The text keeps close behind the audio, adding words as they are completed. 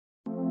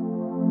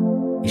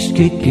इश्क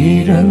के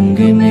रंग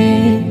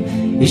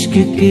में, इश्क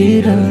के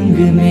रंग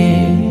में,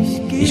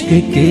 इश्क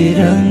के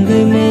रंग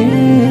में,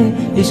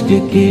 इश्क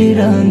के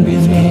रंग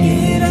में,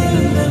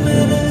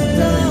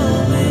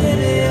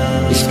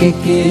 इश्क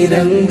के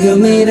रंग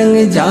में रंग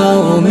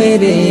जाओ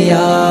मेरे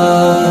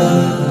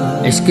यार।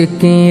 इश्क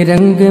के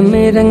रंग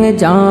में रंग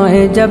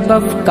जाए जब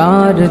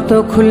अफकार तो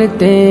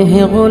खुलते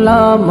हैं,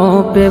 गुलामों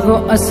पे वो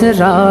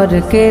असरार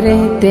के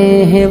रहते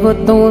हैं, वो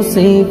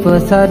तौसीफ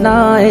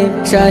सनाए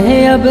चाहे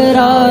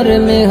अबरार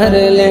में हर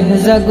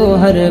लहज़ा गो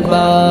हर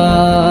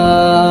बार।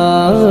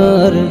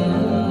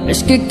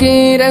 इश्क के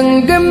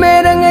रंग में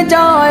रंग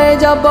जाए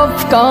जब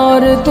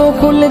अफकार तो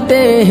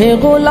खुलते हैं,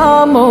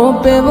 गुलामों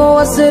पे वो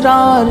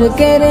असरार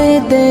के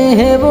रहते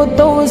हैं, वो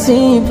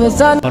तौसीफ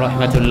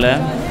सनाए।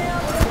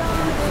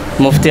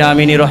 मुफ्ती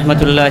आमिनी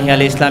रहमतुल्लाहि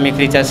अलैहि इस्लामिक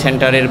रिसार्च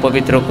सेंटारेर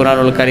पवित्र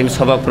कुरानुल कारीम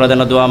सबक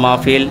प्रदान दोया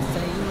महफिल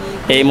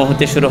এই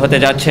মুহূর্তে শুরু হতে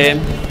যাচ্ছে।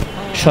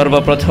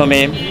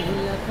 সর্বপ্রথমে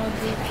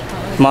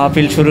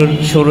মাহফিল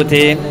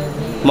শুরুতে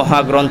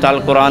মহাগ্রন্থ আল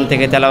কোরআন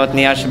থেকে তেলাওয়াত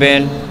নিয়ে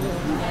আসবেন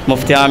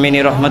মুফতি আমিনী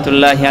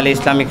রহমতুল্লাহি আলাইহি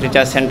ইসলামিক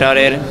রিসার্চ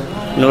সেন্টারের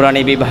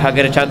নুরানি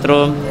বিভাগের ছাত্র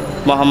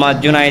মোহাম্মদ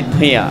জুনায়েদ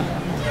ভূঁইয়া।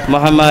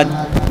 মোহাম্মদ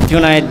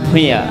জুনায়েদ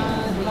ভূঁইয়া।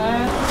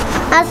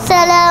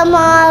 আসসালামু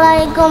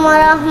আলাইকুম ওয়া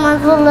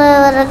রাহমাতুল্লাহি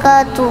ওয়া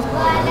বারাকাতুহু।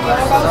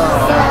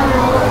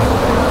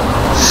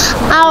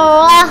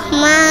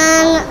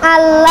 আর-রাহমান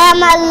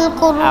আল্লামাল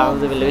কুরআন।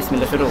 আউযু বিল্লাহি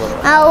বিসমিল্লাহ শুরু করো।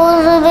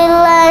 আউযু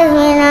বিল্লাহি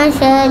মিনাশ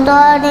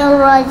শাইতানির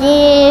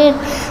রাজীম।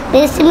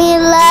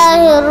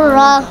 বিসমিল্লাহির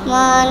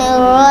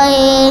রাহমানির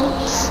রাহিম।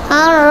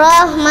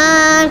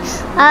 আর-রাহমান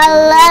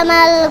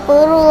আল্লামাল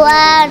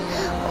কুরআন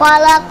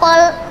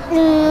খালাকাল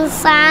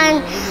ইনসান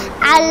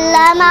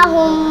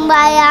আল্লামাহুম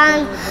বায়ান।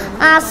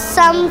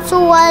 আশ-শামসু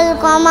ওয়াল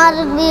কমার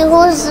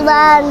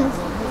বিহুসবান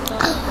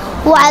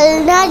ওয়াল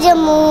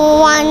নাজমু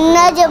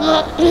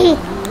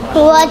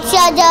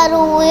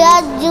ওয়াশ-শাজারু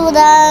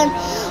ইয়াসজুদান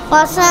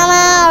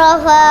ওয়াস-সামা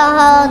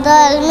রাফাহা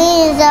ওয়াদাল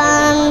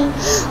মিজান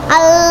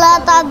আল্লা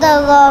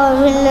তাতগাউ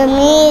ফিল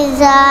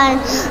মিজান।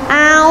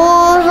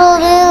 আউযু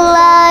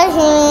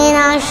বিল্লাহি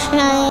মিনাশ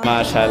শাইতানির।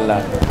 মাশাআল্লাহ।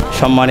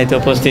 সম্মানিত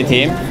উপস্থিতি,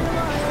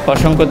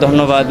 অসংখ্য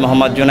ধন্যবাদ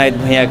মোহাম্মদ জুনায়েদ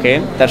ভূঁইয়াকে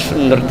তার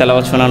সুন্দর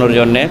তেলাওয়াত শোনানোর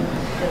জন্যে।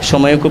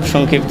 সময় খুব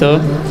সংক্ষিপ্ত,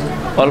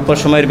 অল্প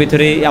সময়ের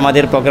ভিতরেই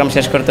আমাদের প্রোগ্রাম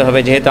শেষ করতে হবে,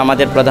 যেহেতু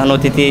আমাদের প্রধান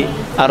অতিথি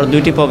আরও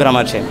 2টি প্রোগ্রাম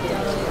আছে,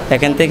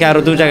 এখান থেকে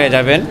আরও 2 জায়গায়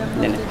যাবেন।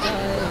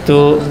 তো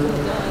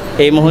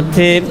এই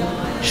মুহূর্তে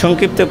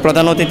সংক্ষিপ্ত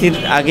প্রধান অতিথির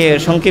আগে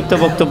সংক্ষিপ্ত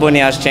বক্তব্য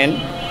নিয়ে আসছেন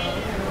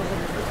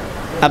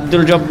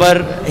আব্দুল জব্বার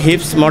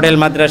হিফজ মডেল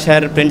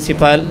মাদ্রাসার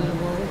প্রিন্সিপাল,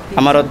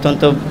 আমার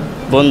অত্যন্ত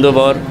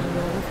বন্ধুবর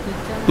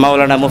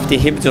মাওলানা মুফতি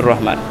হিফজুর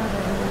রহমান।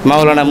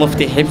 মাওলানা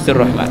মুফতি হিফজুর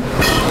রহমান।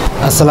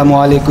 আসসালামু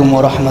আলাইকুম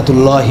ওয়া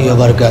রাহমাতুল্লাহি ওয়া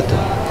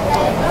বারাকাতুহু।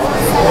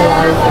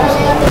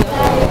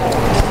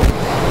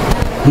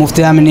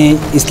 মুফতি আমিনী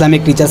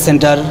ইসলামিক রিসার্চ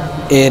সেন্টার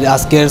এর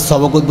আজকের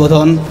সবক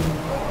উদ্বোধন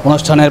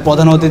অনুষ্ঠানের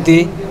প্রধান অতিথি,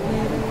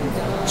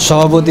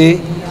 সভাপতি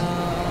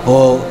ও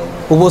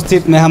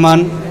উপস্থিত মেহমান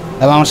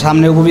এবং আমার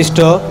সামনে উপবিষ্ট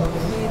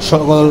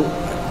সকল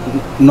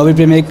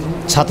নবীপ্রেমিক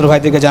ছাত্র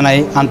ভাইদেরকে জানাই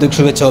আন্তরিক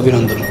শুভেচ্ছা ও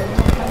অভিনন্দন।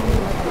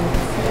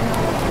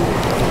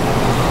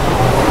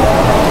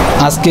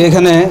 আজকে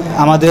এখানে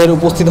আমাদের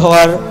উপস্থিত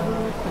হওয়ার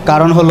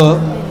কারণ হলো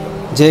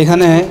যে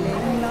এখানে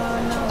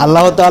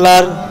আল্লাহ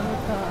তাআলার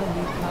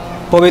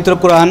পবিত্র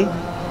কোরআন,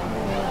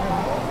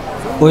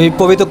 ওই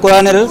পবিত্র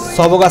কোরআনের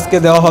সবক আজকে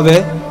দেওয়া হবে।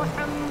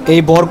 এই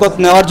বরকত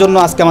নেওয়ার জন্য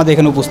আজকে আমাদের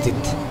এখানে উপস্থিত।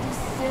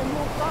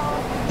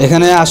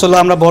 এখানে আসলে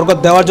আমরা বরকত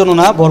দেওয়ার জন্য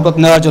না, বরকত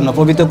নেওয়ার জন্য,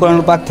 পবিত্র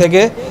কোরআনের পাক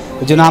থেকে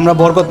যেন আমরা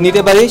বরকত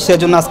নিতে পারি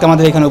সেজন্য আজকে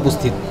আমাদের এখানে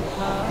উপস্থিত।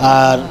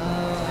 আর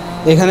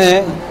এখানে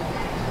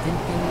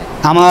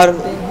আমার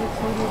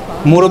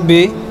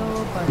মুরব্বী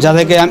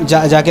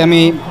যাকে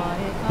আমি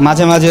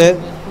মাঝে মাঝে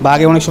বা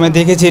আগে অনেক সময়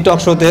দেখেছি টক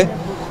শোতে,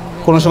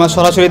 কোনো সময়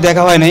সরাসরি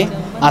দেখা হয় নাই,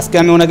 আজকে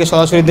আমি ওনাকে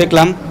সরাসরি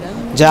দেখলাম।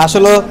 যে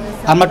আসলে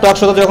আমরা টক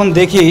শোতে যখন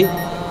দেখি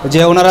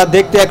যে ওনারা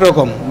দেখতে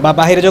একরকম, বা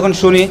বাহিরে যখন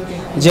শুনি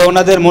যে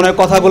ওনাদের মনের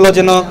কথাগুলো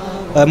যেন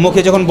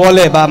মুখে যখন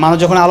বলে বা মানুষ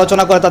যখন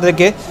আলোচনা করে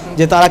তাদেরকে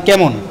যে তারা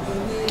কেমন,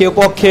 কেউ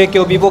পক্ষে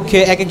কেউ বিপক্ষে,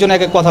 এক একজন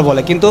এক এক কথা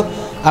বলে, কিন্তু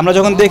আমরা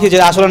যখন দেখি যে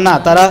আসলে না,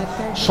 তারা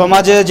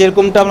সমাজে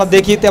যেরকমটা আমরা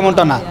দেখি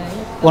তেমনটা না।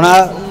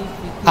 ওনারা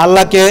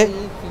আল্লাহকে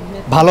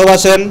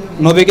ভালোবাসেন,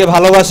 নবীকে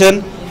ভালোবাসেন,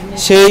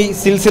 সেই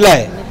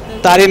সিলসিলায়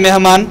তারই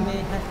মেহমান,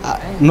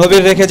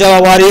 নবীর রেখে যাওয়া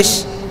ওয়ারিস,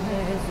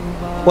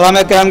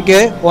 ওলামায়ে কেরামকে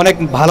অনেক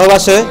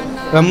ভালোবাসে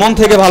এবং মন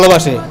থেকে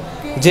ভালোবাসে।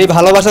 যেই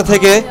ভালোবাসা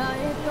থেকে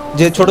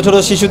যে ছোট ছোট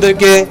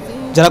শিশুদেরকে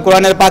যারা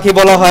কোরআনের পাখি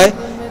বলা হয়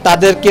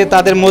তাদেরকে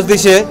তাদের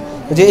মজলিসে,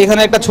 যে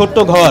এখানে একটা ছোট্ট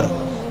ঘর,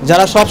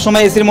 যারা সব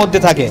সময় এসির মধ্যে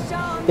থাকে,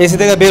 এসি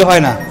থেকে বের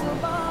হয় না,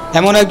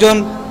 এমন একজন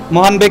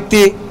মহান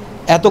ব্যক্তি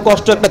এত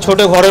কষ্ট একটা ছোট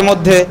ঘরের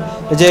মধ্যে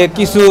যে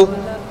কিছু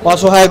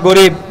অসহায়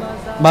গরিব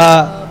বা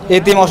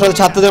এতিম অসহায়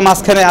ছাত্রদের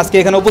মাঝখানে আজকে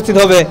এখানে উপস্থিত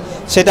হবে,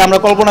 সেটা আমরা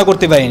কল্পনা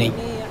করতে পারিনি।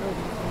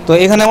 তো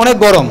এখানে অনেক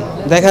গরম,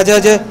 দেখা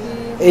যায় যে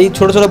এই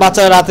ছোট ছোট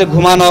বাচ্চারা রাতে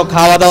ঘুমানো,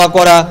 খাওয়া দাওয়া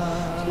করা,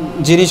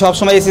 যিনি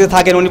সবসময় এসিতে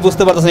থাকেন উনি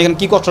বুঝতে পারতেছেন এখানে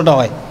কী কষ্টটা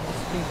হয়।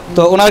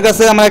 তো ওনার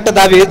কাছে আমার একটা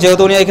দাবি,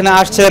 যেহেতু উনি এখানে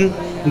আসছেন,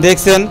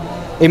 দেখছেন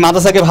এই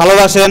মাদ্রাসাকে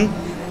ভালোবাসেন,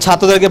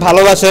 ছাত্রদেরকে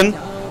ভালোবাসেন।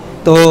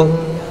 তো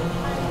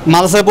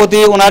মাদ্রাসার প্রতি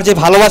ওনার যে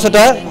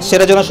ভালোবাসাটা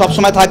সেটা যেন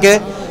সবসময় থাকে।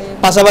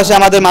 পাশাপাশি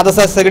আমাদের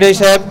মাদ্রাসার সেক্রেটারি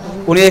সাহেব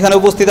উনি এখানে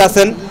উপস্থিত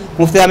আছেন,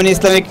 মুফতি আমিন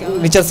ইসলামিক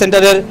রিসার্চ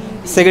সেন্টারের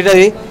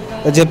সেক্রেটারি।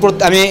 যে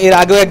আমি এর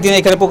আগেও একদিন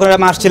এখানে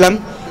প্রোগ্রামে আসছিলাম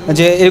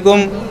যে এরকম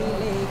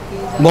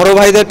বড়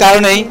ভাইদের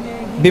কারণেই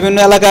বিভিন্ন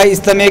এলাকায়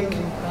ইসলামিক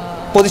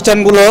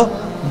প্রতিষ্ঠানগুলো,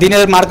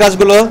 দিনের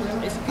মার্কাজগুলো,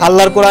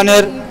 আল্লাহর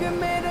কোরআনের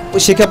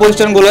শিক্ষা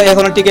প্রতিষ্ঠানগুলো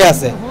এখনও টিকে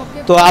আছে।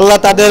 তো আল্লাহ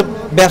তাদের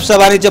ব্যবসা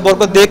বাণিজ্যে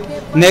বরকত দিক,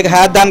 নেক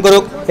হায়াত দান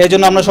করুক, এই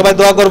জন্য আমরা সবাই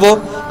দোয়া করব।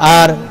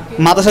 আর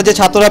মাদ্রাসার যে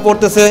ছাত্ররা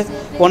পড়তেছে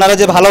ওনারা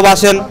যে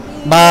ভালোবাসেন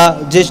বা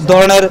যে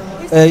ধরনের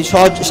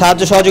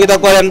সাহায্য সহযোগিতা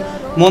করেন,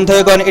 মন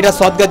থেকে করেন, এটা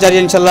সদকা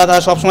জারিয়া ইনশাল্লাহ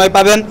তারা সবসময়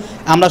পাবেন।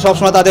 আমরা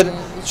সবসময় তাদের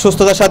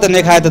সুস্থতার সাথে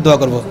নেক হায়াতে দোয়া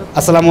করব।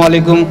 আসসালামু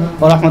আলাইকুম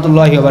ওয়া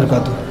রাহমাতুল্লাহি ওয়া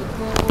বারাকাতুহু।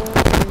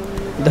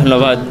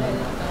 ধন্যবাদ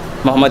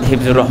মোহাম্মদ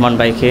হিফজুর রহমান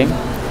ভাইকে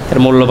এর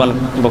মূল্যবান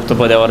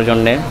বক্তব্য দেওয়ার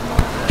জন্যে।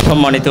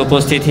 সম্মানিত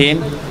উপস্থিতি,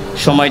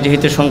 সময়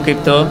যেহেতু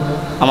সংক্ষিপ্ত,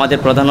 আমাদের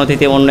প্রধান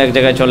অতিথি অন্য এক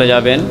জায়গায় চলে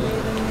যাবেন,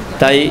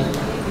 তাই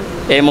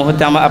এই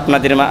মুহূর্তে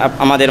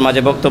আমাদের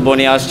মাঝে বক্তব্য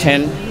নিয়ে আসছেন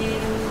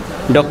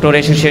ডক্টর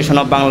অ্যাসোসিয়েশন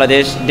অফ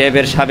বাংলাদেশ,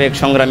 ডেবের সাবেক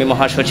সংগ্রামী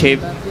মহাসচিব,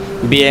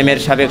 বিএমের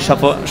সাবেক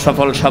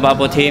সফল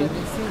সভাপতি,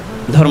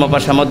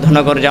 ধর্মপাশা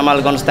মধ্যনগর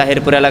জামালগঞ্জ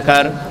তাহিরপুর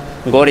এলাকার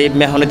গরিব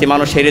মেহনতি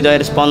মানুষের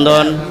হৃদয়ের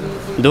স্পন্দন,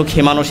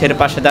 দুঃখী মানুষের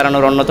পাশে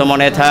দাঁড়ানোর অন্যতম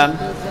নেতা,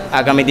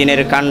 আগামী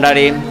দিনের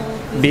কাণ্ডারি,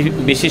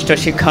 বিশিষ্ট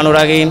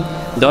শিক্ষানুরাগী,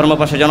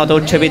 ধর্মপাশা জনতা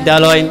উচ্চ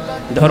বিদ্যালয়,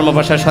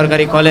 ধর্মপাশা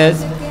সরকারি কলেজ,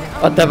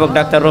 অধ্যাপক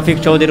ডাক্তার রফিক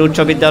চৌধুরী উচ্চ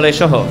বিদ্যালয়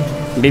সহ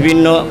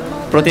বিভিন্ন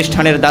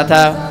প্রতিষ্ঠানের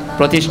দাতা,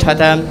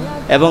 প্রতিষ্ঠাতা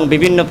এবং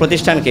বিভিন্ন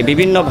প্রতিষ্ঠানকে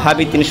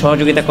বিভিন্নভাবে তিনি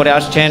সহযোগিতা করে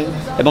আসছেন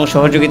এবং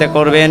সহযোগিতা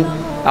করবেন।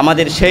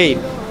 আমাদের সেই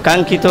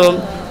কাঙ্ক্ষিত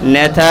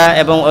নেতা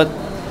এবং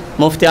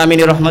মুফতি আমিন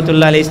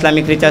রহমতুল্লাহ আলী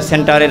ইসলামিক রিসার্চ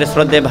সেন্টারের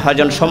শ্রদ্ধেয়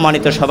ভাজন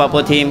সম্মানিত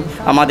সভাপতি,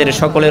 আমাদের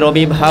সকলের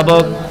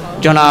অভিভাবক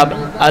জনাব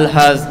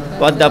আলহাজ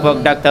অধ্যাপক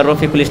ডাক্তার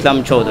রফিকুল ইসলাম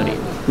চৌধুরী।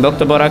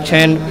 বক্তব্য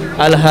রাখছেন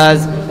আলহাজ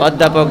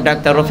অধ্যাপক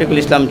ডাক্তার রফিকুল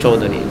ইসলাম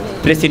চৌধুরী,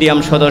 প্রেসিডিয়াম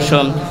সদস্য,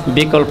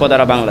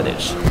 বিকল্পধারা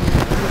বাংলাদেশ।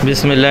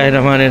 বিসমিল্লাহির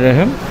রহমানির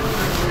রহিম।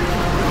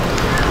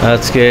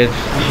 আজকের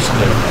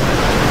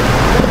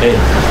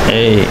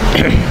এই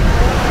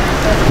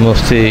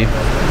মুফতি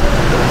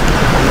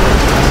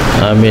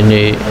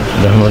আমিনী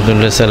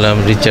রহমতুল্লাহ সাল্লাম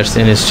রিসার্চ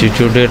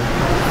ইনস্টিটিউটের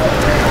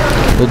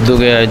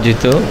উদ্যোগে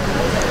আয়োজিত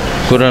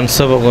কোরআন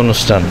সবক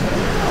অনুষ্ঠান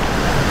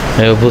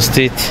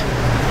উপস্থিত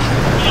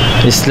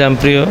ইসলাম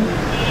প্রিয়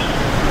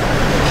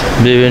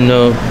বিভিন্ন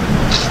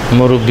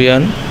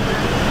মুরব্বিয়ান,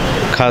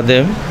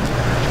 খাদেম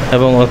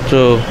এবং অত্র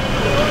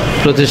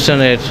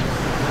প্রতিষ্ঠানের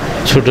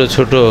ছোট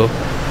ছোট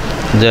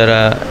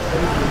যারা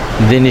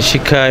দিনী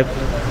শিক্ষায়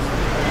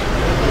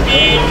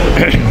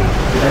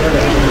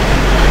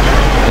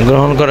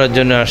গ্রহণ করার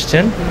জন্য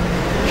আসছেন,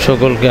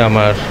 সকলকে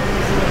আমার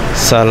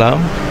সালাম,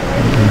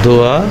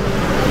 দোয়া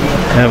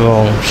এবং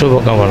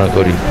শুভকামনা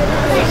করি।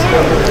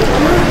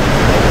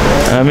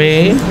 আমি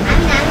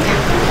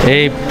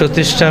এই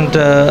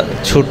প্রতিষ্ঠানটা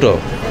ছোট,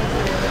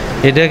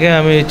 এটাকে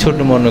আমি ছোট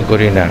মনে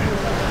করি না।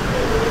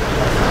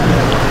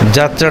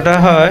 যাত্রাটা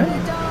হয়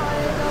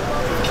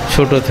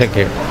ছোট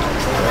থেকে।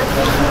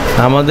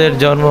 আমাদের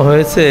জন্ম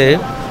হয়েছে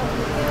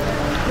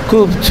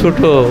খুব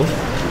ছোট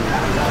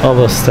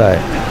অবস্থায়,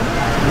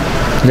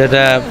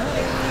 যেটা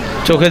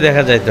চোখে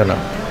দেখা যাইত না।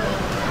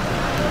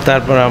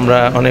 তারপর আমরা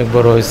অনেক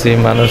বড় হয়েছি,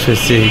 মানুষ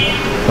হয়েছি,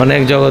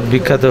 অনেক জগৎ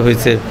বিখ্যাত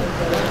হয়েছে,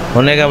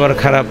 অনেক আবার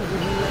খারাপ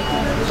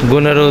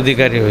গুণেরও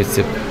অধিকারী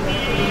হয়েছে।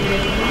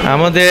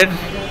 আমাদের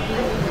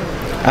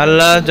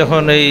আল্লাহ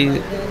যখন এই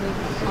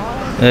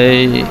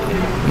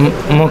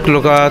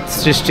মখলুকাত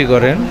সৃষ্টি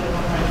করেন,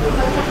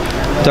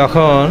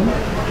 তখন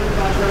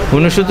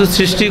উনি শুধু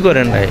সৃষ্টি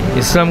করেন নাই,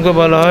 ইসলামকে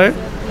বলা হয়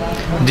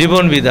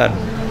জীবন বিধান।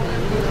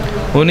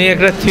 উনি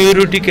একটা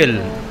থিওরিটিক্যাল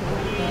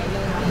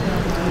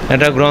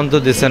একটা গ্রন্থ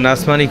দিয়েছেন,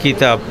 আসমানি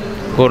কিতাব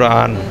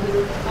কোরআন,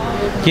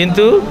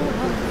 কিন্তু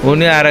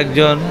উনি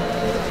আরেকজন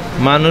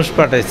মানুষ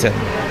পাঠাইছেন,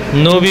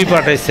 নবী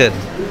পাঠাইছেন।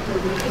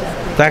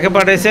 তাকে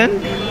পাঠাইছেন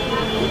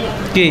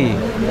কি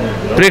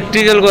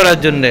প্র্যাকটিক্যাল করার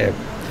জন্যে।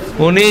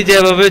 উনি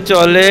যেভাবে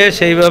চলে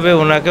সেইভাবে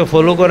ওনাকে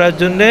ফলো করার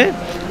জন্যে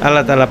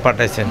আল্লাহ তাআলা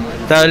পাঠাইছেন।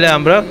 তাহলে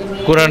আমরা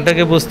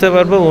কোরআনটাকে বুঝতে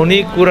পারবো। উনি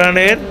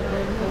কোরআনের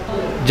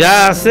যা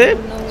আছে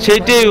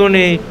সেইটাই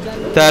উনি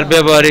তার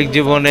ব্যবহারিক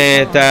জীবনে,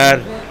 তার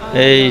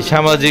এই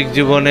সামাজিক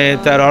জীবনে,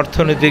 তার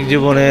অর্থনৈতিক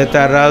জীবনে,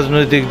 তার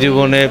রাজনৈতিক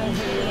জীবনে,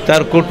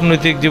 তার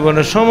কূটনৈতিক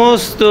জীবনে,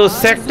 সমস্ত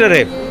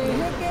সেক্টরে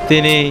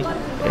তিনি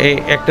এই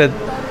একটা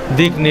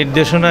দিক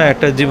নির্দেশনা,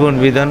 একটা জীবন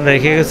বিধান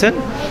রেখে গেছেন।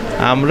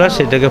 আমরা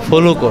সেটাকে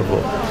ফলো করব।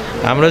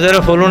 আমরা যারা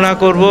ফলো না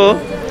করব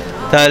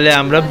তাহলে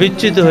আমরা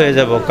বিচ্যুত হয়ে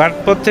যাব কার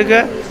পথ থেকে?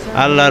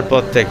 আল্লাহর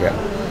পথ থেকে।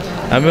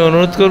 আমি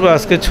অনুরোধ করব,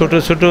 আজকে ছোট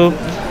ছোট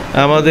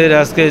আমাদের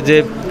আজকে যে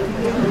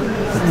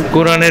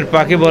কোরআনের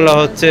পাখি বলা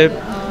হচ্ছে,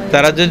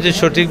 তারা যদি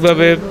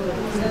সঠিকভাবে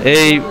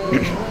এই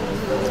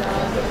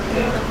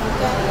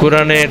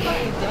কোরআনের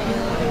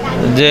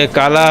যে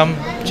কালাম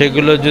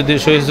সেগুলো যদি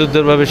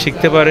সহিষ্ণুভাবে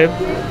শিখতে পারে,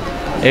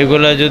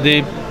 এগুলো যদি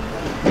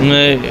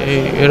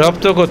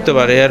রপ্ত করতে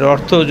পারে, এর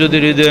অর্থ যদি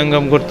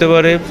হৃদয়ঙ্গম করতে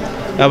পারে,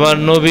 আবার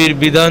নবীর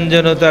বিধান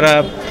যেন তারা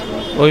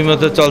ওই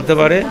মতো চলতে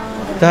পারে,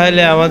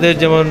 তাহলে আমাদের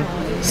যেমন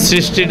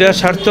সৃষ্টিটা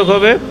সার্থক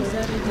হবে,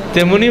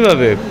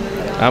 তেমনিভাবে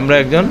আমরা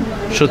একজন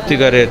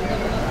সত্যিকারের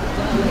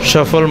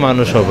সফল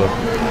মানুষ হব।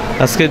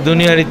 আজকে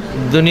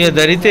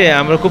দুনিয়াদারিতে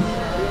আমরা খুব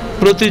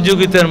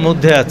প্রতিযোগিতার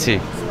মধ্যে আছি,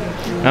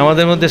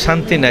 আমাদের মধ্যে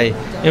শান্তি নাই।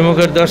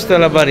 এমুকের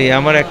 10তলা বাড়ি,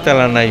 আমার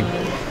 1তলা নাই,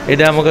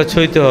 এটা আমাকে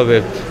ছইতে হবে।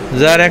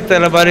 যার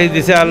 1তলা বাড়ি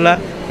দিছে আল্লাহ,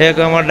 এক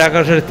আমার ঢাকা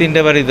শহরে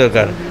 3টা বাড়ি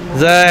দরকার,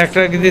 যা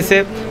একটা দিছে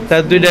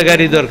তার 2টা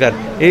গাড়ি দরকার।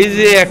 এই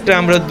যে একটা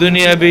আমরা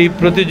দুনিয়াবী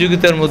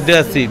প্রতিযোগিতার মধ্যে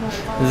আছি,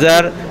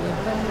 যার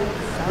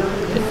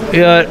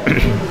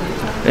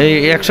এই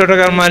 100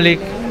 টাকার মালিক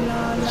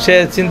সে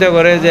চিন্তা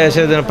করে যে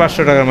সে যেন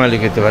 500 টাকার মালিক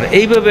হতে পারে।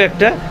 এইভাবে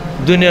একটা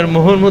দুনিয়ার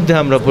মোহর মধ্যে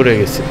আমরা পড়ে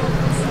গেছি।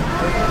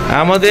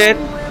 আমাদের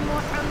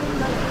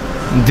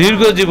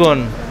দীর্ঘ জীবন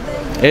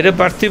এটা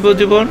পার্থিব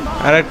জীবন,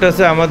 আর একটা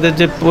আছে আমাদের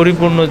যে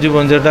পরিপূর্ণ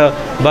জীবন, যেটা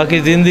বাকি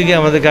জিন্দিগি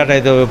আমাদের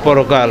কাটাইতে হবে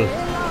পরকাল।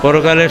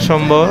 পরকালের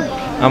সম্ভব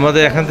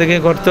আমাদের এখান থেকে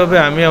করতে হবে।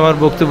 আমি আমার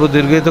বক্তব্য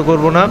দীর্ঘায়িত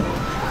করব না,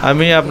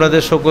 আমি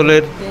আপনাদের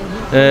সকলের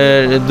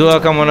দোয়া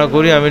কামনা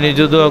করি, আমি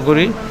নিজে দোয়া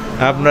করি।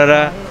 আপনারা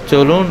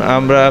চলুন,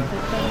 আমরা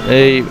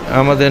এই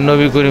আমাদের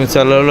নবী করিম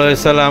সাল্লাল্লাহু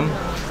আলাইহি সাল্লাম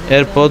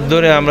এর পথ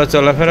ধরে আমরা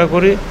চলাফেরা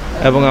করি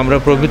এবং আমরা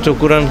পবিত্র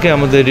কোরআনকে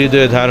আমাদের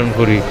হৃদয়ে ধারণ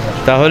করি,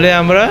 তাহলে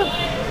আমরা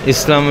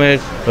ইসলামের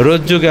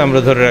রজ্জুকে আমরা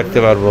ধরে রাখতে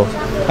পারবো।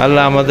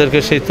 আল্লাহ আমাদেরকে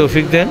সেই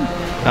তৌফিক দেন,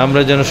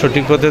 আমরা যেন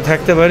সঠিক পথে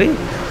থাকতে পারি।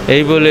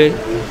 এই বলে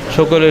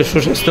সকলের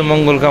সুস্বাস্থ্য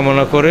মঙ্গল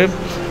কামনা করে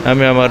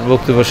আমি আমার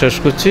বক্তব্য শেষ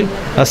করছি।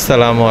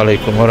 আসসালামু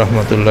আলাইকুম ওয়া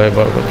রাহমাতুল্লাহি ওয়া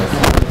বারাকাতুহু।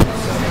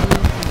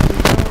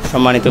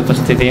 সম্মানিত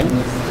উপস্থিতি,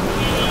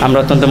 আমরা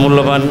অত্যন্ত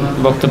মূল্যবান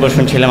বক্তব্য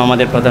শুনছিলাম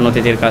আমাদের প্রধান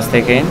অতিথির কাছ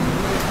থেকে।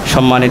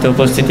 সম্মানিত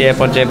উপস্থিতি, এ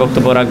পর্যায়ে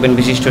বক্তব্য রাখবেন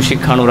বিশিষ্ট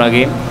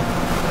শিক্ষানুরাগী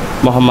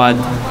মোহাম্মদ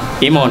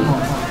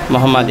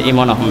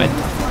ইমন আহমেদ।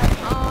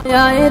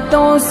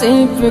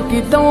 तौसीफ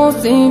की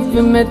तौसीफ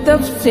में,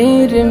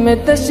 तफसीर में,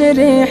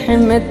 तशरीह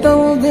में,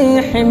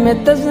 तौदीह में,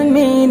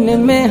 तज़मीन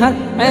में हर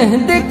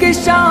अहद के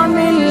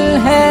शामिल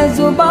है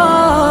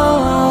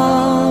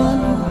ज़ुबान।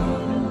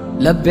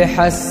 लब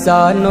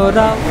हस्सान और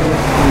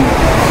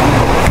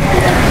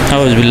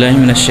आऊज़ु बिल्लाहि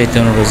मिनश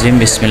शैतानिर रजीम,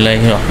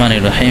 बिस्मिल्लाहिर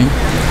रहमानिर रहीम,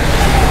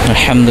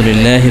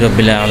 अल्हम्दुलिल्लाहि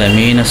रब्बिल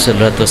आलामीन,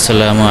 अस्सलातु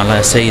वस्सलामु आला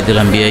साय्यिदिल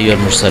आम्बियाइ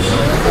ওয়াল মুরসালিন।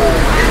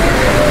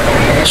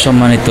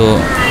 সম্মানিত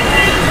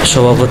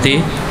সভাপতি,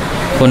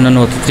 অন্যান্য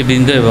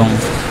অতিথিবৃন্দ এবং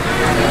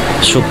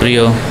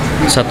সুপ্রিয়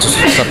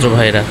ছাত্র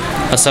ভাইরা,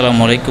 আসসালামু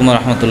আলাইকুম ওয়া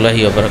রাহমাতুল্লাহি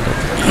ওয়া বারাকাতুহু।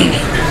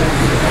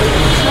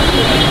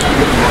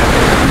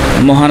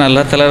 মহান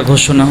আল্লাহ তাআলার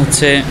ঘোষণা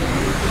হচ্ছে,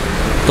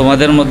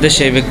 তোমাদের মধ্যে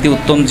সেই ব্যক্তি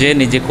উত্তম যে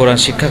নিজে কোরআন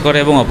শিক্ষা করে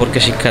এবং অপরকে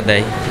শিক্ষা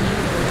দেয়।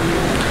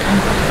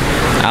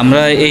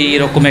 আমরা এই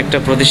রকম একটা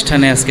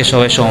প্রতিষ্ঠানে আজকে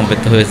সবাই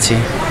সমবেত হয়েছি।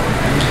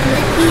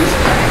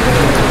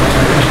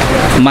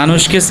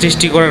 মানুষকে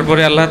সৃষ্টি করার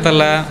পরে আল্লাহ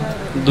তাআলা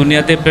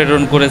দুনিয়াতে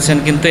প্রেরণ করেছেন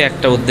কিন্তু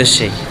একটা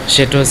উদ্দেশ্যেই,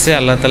 সেটা হচ্ছে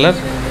আল্লাহ তাআলার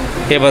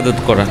ইবাদত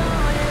করা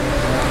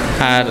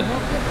আর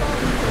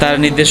তার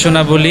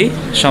নির্দেশনাবলী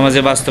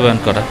সমাজে বাস্তবায়ন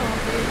করা।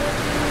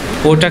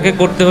 ওটাকে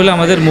করতে হলে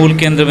আমাদের মূল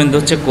কেন্দ্রবিন্দু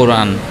হচ্ছে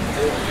কোরআন।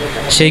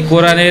 সেই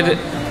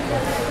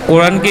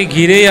কোরআনকে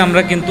ঘিরেই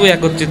আমরা কিন্তু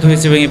একত্রিত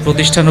হয়েছি এবং এই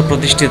প্রতিষ্ঠানও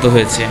প্রতিষ্ঠিত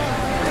হয়েছে।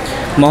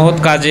 মহৎ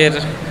কাজের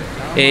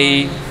এই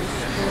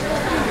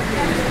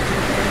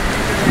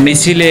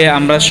মিছিলে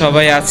আমরা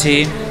সবাই আছি,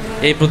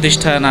 এই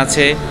প্রতিষ্ঠান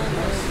আছে।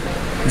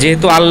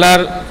 যেহেতু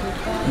আল্লাহর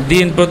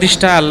দিন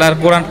প্রতিষ্ঠা, আল্লাহর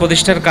কোরআন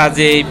প্রতিষ্ঠার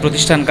কাজে এই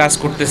প্রতিষ্ঠান কাজ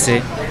করতেছে,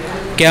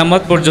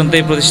 কিয়ামত পর্যন্ত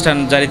এই প্রতিষ্ঠান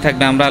জারি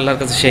থাকবে। আমরা আল্লাহর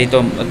কাছে সেই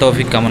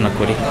তৌফিক কামনা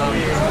করি।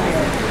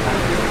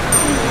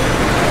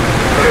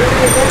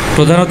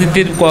 প্রধান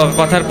অতিথির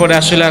কথার পরে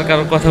আসলে আর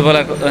কারোর কথা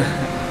বলার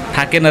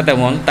থাকে না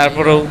তেমন,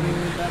 তারপরেও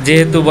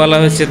যেহেতু বলা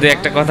হয়েছে দু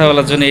একটা কথা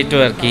বলার জন্য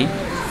এইটাও আর কি।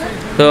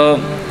 তো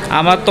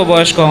আমার তো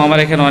বয়স কম, আমার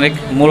এখানে অনেক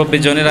মুরব্বী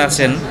জনেরা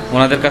আছেন,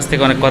 ওনাদের কাছ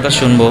থেকে অনেক কথা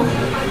শুনবো।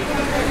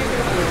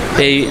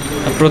 এই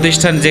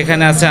প্রতিষ্ঠান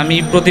যেখানে আছে আমি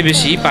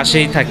প্রতিবেশী,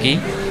 পাশেই থাকি।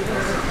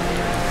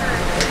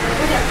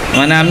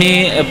 মানে আমি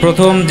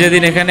প্রথম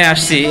যেদিন এখানে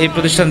আসছি এই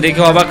প্রতিষ্ঠান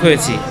দেখে অবাক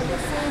হয়েছি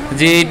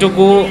যে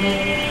এইটুকু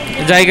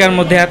জায়গার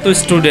মধ্যে এত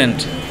স্টুডেন্ট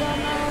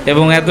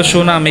এবং এত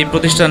সুনাম। এই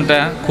প্রতিষ্ঠানটা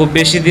খুব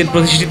বেশি দিন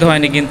প্রতিষ্ঠিত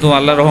হয়নি, কিন্তু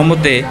আল্লাহর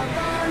রহমতে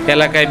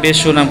এলাকায় বেশ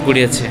সুনাম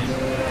কুড়িয়েছে।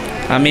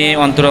 আমি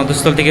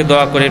অন্তঃস্থল থেকে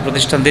দোয়া করি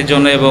প্রতিষ্ঠানটির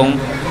জন্য, এবং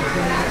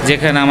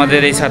যেখানে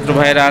আমাদের এই ছাত্র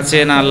ভাইয়েরা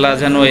আছেন, আল্লাহ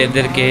যেন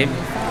এদেরকে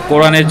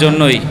কোরআনের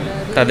জন্যই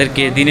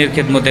তাদেরকে দিনের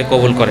খেদমতে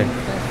কবুল করেন।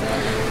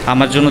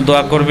 আমার জন্য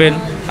দোয়া করবেন,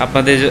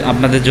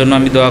 আপনাদের জন্য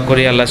আমি দোয়া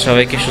করি। আল্লাহ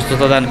সবাইকে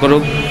সুস্থতা দান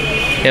করুক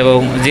এবং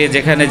যে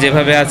যেখানে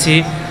যেভাবে আছি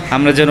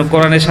আমরা যেন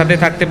কোরআনের সাথে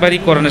থাকতে পারি,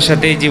 কোরআনের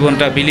সাথে এই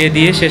জীবনটা বিলিয়ে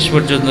দিয়ে শেষ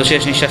পর্যন্ত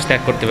শেষ নিঃশ্বাস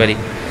ত্যাগ করতে পারি।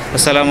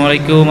 আসসালামু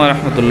আলাইকুম ওয়া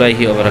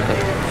রাহমাতুল্লাহি ওয়া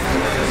বারাকাতুহু।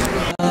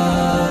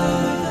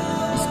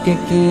 इसके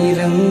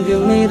रंग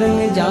में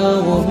रंग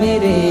जाओ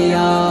मेरे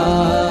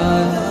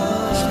यार,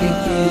 इसके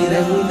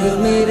रंग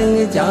में रंग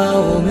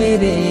जाओ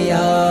मेरे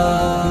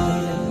यार।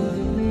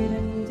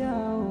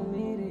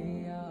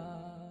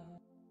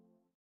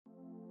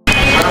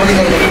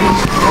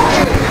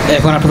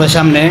 এখন আপনাদের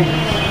সামনে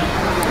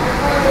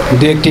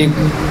দু একটি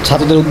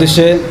ছাত্রদের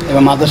উদ্দেশ্যে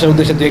এবং মাদ্রাসার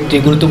উদ্দেশ্যে দু একটি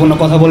গুরুত্বপূর্ণ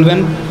কথা বলবেন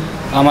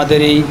আমাদের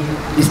এই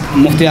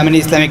মুফতি আমিনী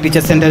ইসলামিক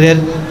রিসার্চ সেন্টারের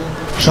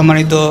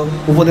সম্মানিত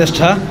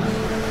উপদেষ্টা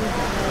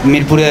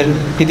মিরপুরের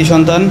কৃতি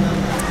সন্তান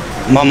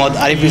মোহাম্মদ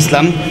আরিফুল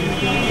ইসলাম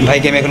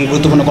ভাইকে আমি এখন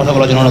গুরুত্বপূর্ণ কথা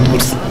বলার জন্য অনুরোধ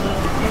করছি।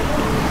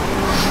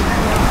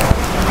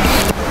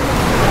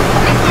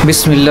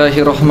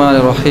 বিসমিল্লাহির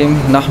রহমানির রহিম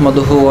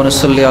নাহমাদুহু ওয়া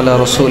নুসাল্লি আলা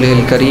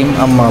রাসূলিল কারীম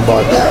আম্মা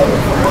বাদ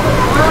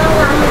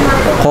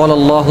قال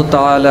الله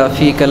تعالى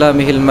في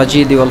كلامه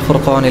المجيد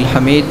والفرقان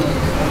الحميد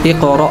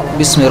اقرأ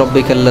باسم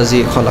ربك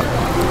الذي خلق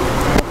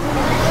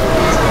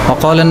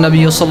وقال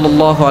النبي صلى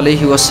الله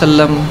عليه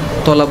وسلم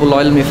طلب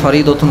العلم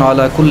فريضة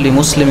على كل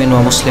مسلم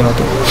ومسلمة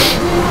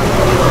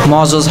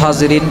মুআজ্জাজ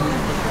হাজিরিন,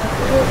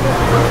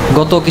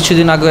 গত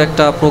কিছুদিন আগে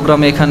একটা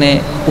প্রোগ্রামে এখানে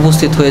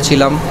উপস্থিত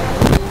হয়েছিলাম,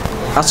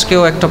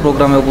 আজকেও একটা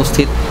প্রোগ্রামে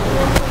উপস্থিত।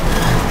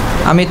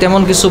 আমি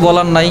তেমন কিছু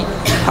বলার নাই।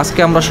 আজকে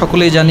আমরা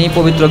সকলেই জানি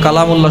পবিত্র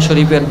কালামুল্লাহ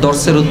শরীফের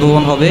দর্সের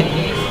উদ্বোধন হবে,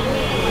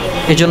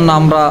 এজন্য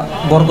আমরা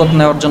বরকত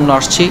নেওয়ার জন্য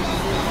আসছি।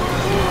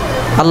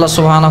 আল্লাহ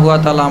সুবহানাহু ওয়া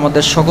তাআলা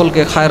আমাদের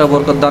সকলকে খায়র ও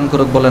বরকত দান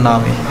করুক বলে না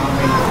আমি।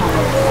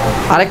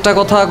 আরেকটা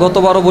কথা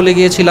গতবারও বলে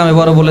গিয়েছিলাম,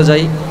 এবারও বলে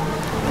যাই।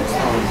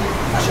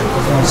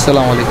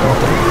 আসসালামু আলাইকুম।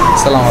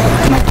 আসসালামু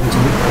আলাইকুম।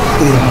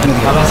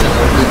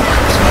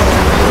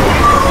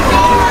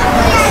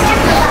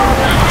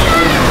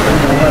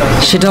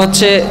 সেটা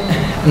হচ্ছে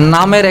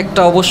নামের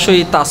একটা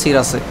অবশ্যই তাসির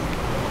আছে।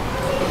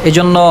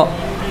 এজন্য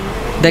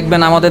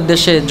দেখবেন আমাদের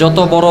দেশে যত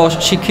বড়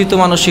শিক্ষিত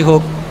মানুষই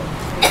হোক,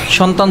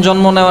 সন্তান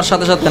জন্ম নেওয়ার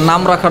সাথে সাথে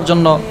নাম রাখার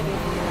জন্য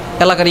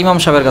এলাকার ইমাম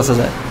সাহেবের কাছে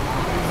যায়।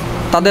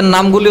 তাদের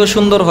নামগুলিও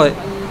সুন্দর হয়,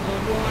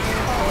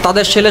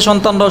 তাদের ছেলে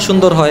সন্তানরাও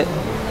সুন্দর হয়।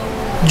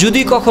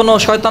 যদি কখনো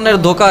শয়তানের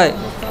ধোকায়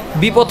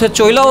বিপথে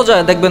চইলাও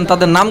যায়, দেখবেন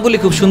তাদের নামগুলি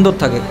খুব সুন্দর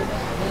থাকে।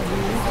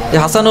 যে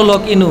হাসানুল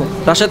হক ইনু,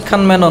 রাশেদ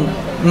খান মেনন,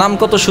 নাম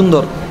কত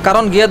সুন্দর।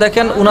 কারণ গিয়ে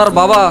দেখেন উনার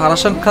বাবা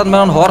রাশেদ খান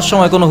মেনন হওয়ার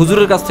সময় কোনো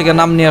হুজুরের কাছ থেকে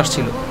নাম নিয়ে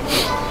আসছিল।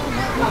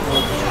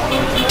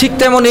 ঠিক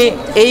তেমনি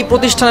এই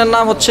প্রতিষ্ঠানের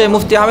নাম হচ্ছে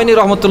মুফতি আমিনী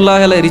রহমতুল্লাহ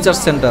আলাইহি রিসার্চ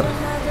সেন্টার।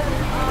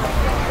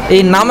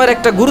 এই নামের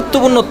একটা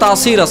গুরুত্বপূর্ণ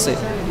তাসির আছে।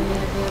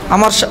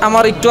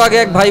 আমার একটু আগে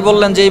এক ভাই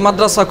বললেন যে এই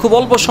মাদ্রাসা খুব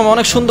অল্প সময়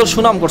অনেক সুন্দর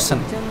সুনাম করছেন।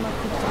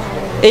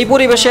 এই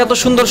পরিবেশে এত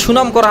সুন্দর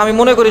সুনাম করা আমি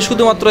মনে করি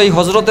শুধুমাত্র এই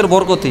হজরতের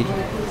বরকতই।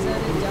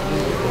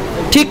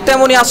 ঠিক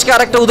তেমনি আজকে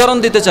আরেকটা উদাহরণ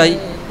দিতে চাই।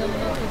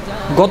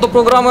 গত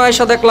প্রোগ্রামে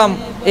এসে দেখলাম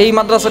এই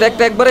মাদ্রাসার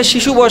একবারে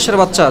শিশু বয়সের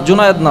বাচ্চা,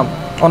 জুনায়েদ নাম,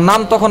 ওর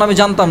নাম তখন আমি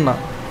জানতাম না।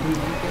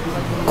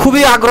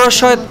 খুবই আগ্রহের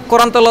সহিত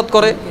কোরআন তেলাওয়াত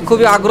করে,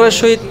 খুবই আগ্রহের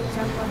সহিত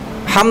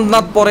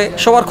হামদনাদ পড়ে,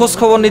 সবার খোঁজ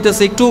খবর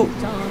নিতেছে। একটু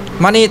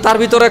মানে তার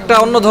ভিতরে একটা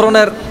অন্য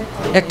ধরনের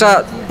একটা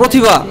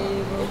প্রতিভা।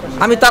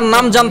 আমি তার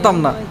নাম জানতাম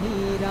না,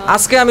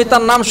 আজকে আমি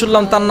তার নাম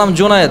শুনলাম, তার নাম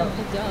জুনায়েদ।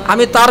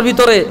 আমি তার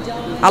ভিতরে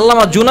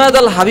আল্লামা জুনায়েদ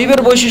আল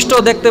হাবিবের বৈশিষ্ট্য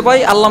দেখতে পাই,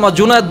 আল্লামা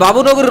জুনায়েদ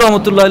বাবুনগরী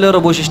রহমতুল্লাহ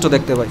আলাইহির বৈশিষ্ট্য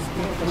দেখতে পাই।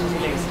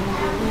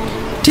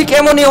 ঠিক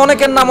এমনই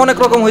অনেকের নাম অনেক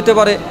রকম হইতে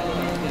পারে।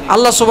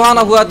 আল্লাহ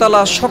সুবহানাহু ওয়া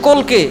তাআলা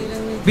সকলকে,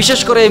 বিশেষ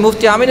করে এই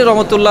মুফতি আমিনী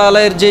রহমতুল্লাহ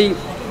আলাইহির যেই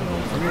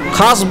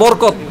খাস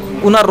বরকত,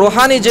 উনার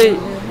রোহানি যে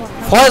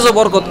ফয়েজ ও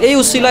বরকত, এই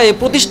উসিলায় এই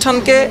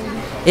প্রতিষ্ঠানকে,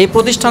 এই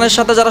প্রতিষ্ঠানের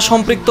সাথে যারা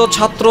সম্পৃক্ত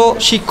ছাত্র,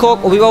 শিক্ষক,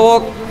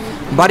 অভিভাবক,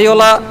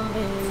 বাড়িওয়ালা,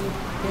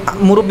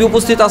 মুরব্বী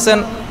উপস্থিত আছেন,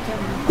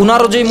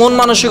 উনারও যেই মন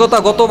মানসিকতা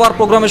গতবার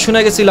প্রোগ্রামে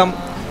শুনে গেছিলাম।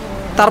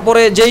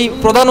 তারপরে যেই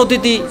প্রধান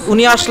অতিথি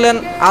উনি আসলেন,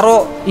 আরও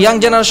ইয়াং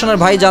জেনারেশনের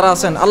ভাই যারা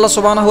আছেন, আল্লাহ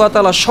সুবহানাহু ওয়া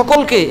তাআলা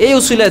সকলকে এই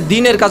উসিলায়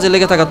দ্বীনের কাজে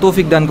লেগে থাকা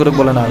তৌফিক দান করে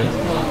বলে না।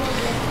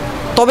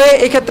 তবে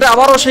এক্ষেত্রে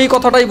আবারও সেই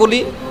কথাটাই বলি,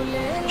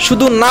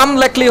 শুধু নাম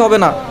লেখলেই হবে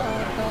না।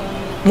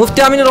 মুফতি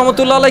আমিনী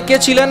রহমতুল্লাহ আলাইহি কে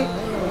ছিলেন,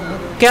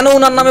 কেন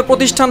উনার নামে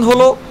প্রতিষ্ঠান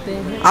হলো,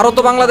 আরও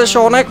তো বাংলাদেশে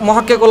অনেক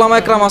মুহাক্কিক উলামা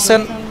একরাম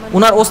আছেন।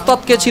 উনার ওস্তাদ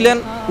কে ছিলেন,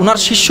 উনার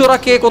শিষ্যরা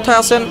কে কোথায়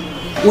আছেন,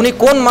 উনি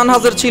কোন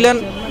মানহাজের ছিলেন,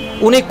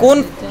 উনি কোন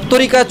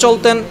তরিকায়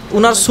চলতেন,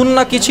 উনার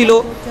সুন্নাহ কী ছিল,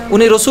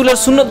 উনি রসুলের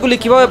সুন্নতগুলি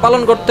কিভাবে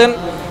পালন করতেন,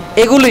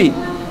 এগুলি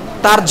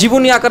তার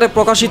জীবনী আকারে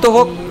প্রকাশিত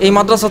হোক, এই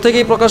মাদ্রাসা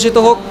থেকেই প্রকাশিত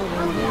হোক,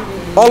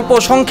 অল্প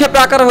সংক্ষেপে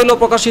আকারে হলেও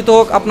প্রকাশিত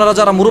হোক। আপনারা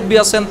যারা মুরব্বী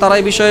আছেন তারা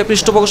এই বিষয়ে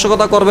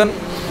পৃষ্ঠপোষকতা করবেন।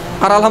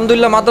 আর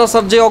আলহামদুলিল্লাহ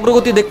মাদ্রাসার যে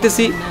অগ্রগতি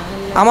দেখতেছি,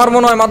 আমার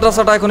মনে হয়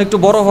মাদ্রাসাটা এখন একটু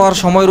বড় হওয়ার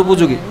সময়ের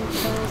উপযোগী।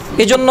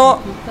 এই জন্য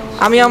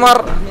আমি আমার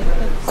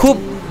খুব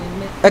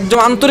একজন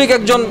আন্তরিক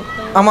একজন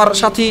আমার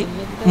সাথী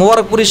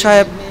মোবারকপুরি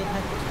সাহেব,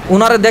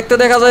 উনারে দেখতে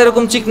দেখা যায়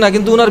এরকম চিকনা,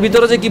 কিন্তু উনার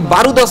ভিতরে যে কি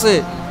বারুদ আছে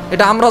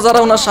এটা আমরা যারা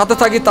ওনার সাথে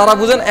থাকি তারা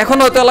বুঝেন। এখন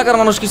হয়তো এলাকার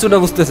মানুষ কিছুটা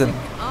বুঝতেছেন।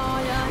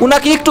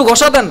 উনাকে একটু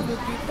ঘষা দেন,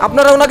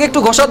 আপনারা ওনাকে একটু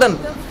ঘষা দেন,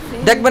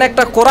 দেখবেন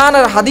একটা কোরআন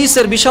আর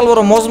হাদিসের বিশাল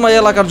বড় মজমা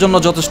এলাকার জন্য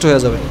যথেষ্ট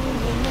হয়ে যাবে।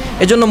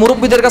 এই জন্য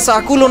মুরব্বীদের কাছে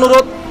আকুল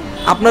অনুরোধ,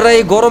 আপনারা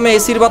এই গরমে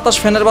এসির বাতাস,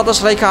 ফ্যানের বাতাস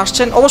রাইখা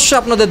আসছেন, অবশ্যই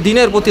আপনাদের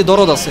দিনের প্রতি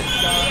দরদ আছে।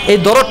 এই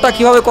দরদটা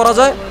কিভাবে করা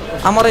যায়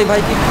আমার এই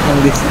ভাইকে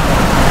দিচ্ছি।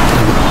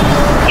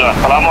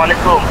 আসসালামু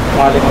আলাইকুম।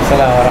 ওয়ালাইকুম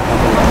আসসালাম ওয়া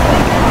রাহমাতুল্লাহ।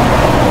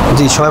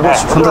 জি সবাই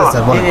শুনতে পাচ্ছেন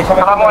স্যার, বলেন।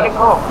 আসসালামু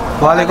আলাইকুম।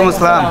 ওয়ালাইকুম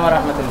আসসালাম ওয়া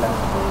রাহমাতুল্লাহ।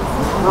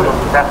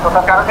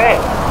 ব্যস্ততার কারণে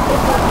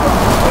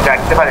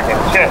ডাকতে পারি না,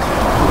 বুঝছেন?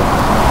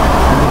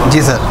 জি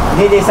স্যার।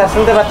 জি জি স্যার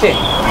শুনতে পাচ্ছি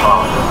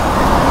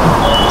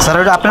স্যার।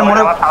 ওটা আপনার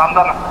মনে সালাম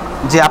দাও না।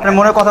 যে আপনার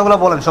মনের কথাগুলো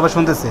বলেন, সবাই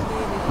শুনতেছে।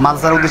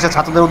 মাদ্রাসার উদ্দেশ্যে,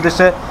 ছাত্রদের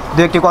উদ্দেশ্যে দু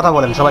একটি কথা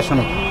বলেন, সবাই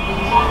শুনুন।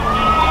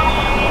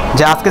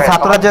 যে আজকে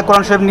ছাত্ররা যে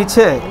কোরআন শরীফ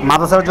নিচ্ছে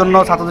মাদ্রাসার জন্য,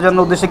 ছাত্রদের জন্য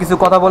উদ্দেশ্যে কিছু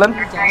কথা বলেন,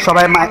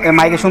 সবাই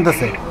মাইকে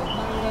শুনতেছে।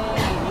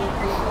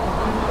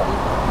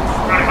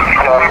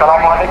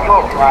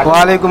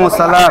 ওয়ালাইকুম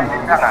আসসালাম।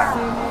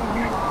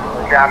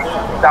 আমি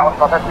যাওয়ার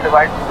কথা ছিল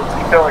ভাই,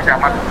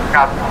 আমার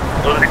কাজ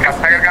জরুরি কাজ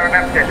থাকার কারণে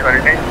আমি যেতে পারি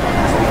নাই।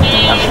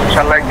 আমি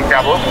ইনশাল্লাহ একদিন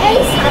যাবো।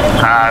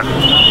 আর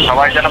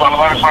সবাই যেন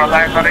ভালোভাবে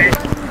পড়ালেখা করে,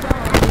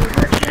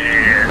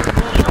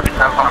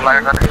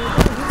 পড়ালেখা করে।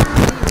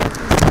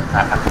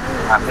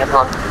 আমি তো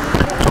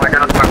সবাই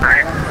যেন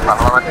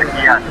ভালোভাবে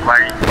থাকি, আর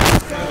সবাই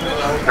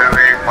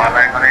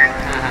পড়ালেখা করে।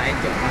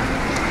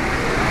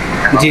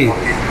 জি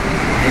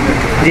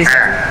জি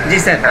জি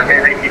স্যার।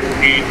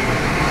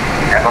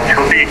 এবং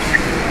সঠিক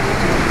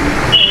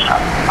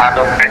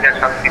আদব কায়দা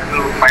সব কিছু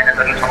মাইনে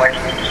ধরে সবাই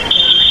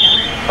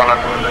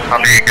চলাচল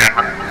চলে, এটা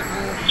আমার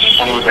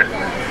অনুরোধ।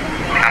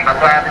 আমরা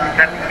তো আর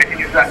বেশি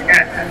কিছু আছি না,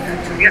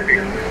 ঠিক আছে?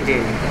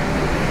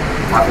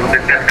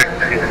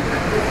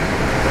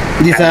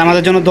 জি স্যার,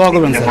 আমাদের জন্য দোয়া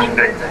করবেন স্যার।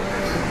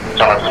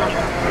 চলাচল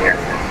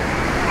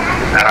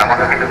আর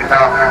আমাদের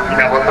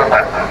সীমাবদ্ধতা।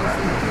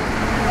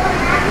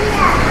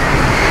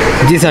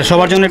 জি স্যার,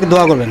 সবার জন্য একটু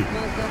দোয়া করবেন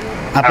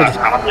আপনি।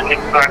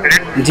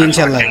 জি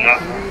ইনশাল্লাহ।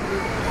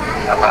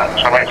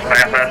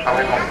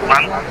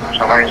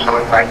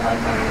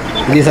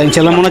 জি স্যার,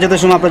 ইনশাল্লাহ মোনাজাতের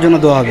সময় আপনার জন্য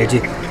দোয়া হবে। জি,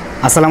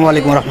 আসসালামু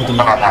আলাইকুম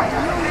রহমতুল্লাহ।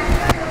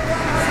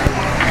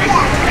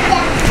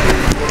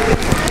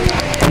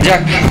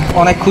 যাক,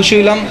 অনেক খুশি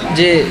হইলাম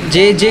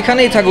যে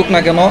যেখানেই থাকুক না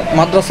কেন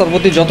মাদ্রাসার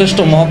প্রতি যথেষ্ট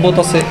মহব্বত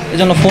আছে,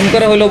 এজন্য ফোন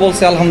করে হইলেও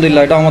বলছে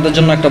আলহামদুলিল্লাহ, এটা আমাদের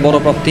জন্য একটা বড়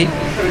প্রাপ্তি।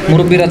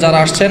 মুরব্বীরা যারা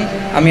আসছেন,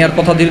 আমি আর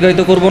কথা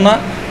দীর্ঘায়িত করব না।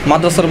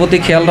 মাদ্রাসার প্রতি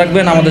খেয়াল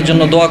রাখবেন, আমাদের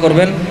জন্য দোয়া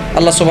করবেন।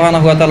 আল্লাহ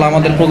সুবহানাহু ওয়া তাআলা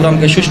আমাদের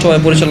প্রোগ্রামকে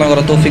সুষ্ঠুভাবে পরিচালনা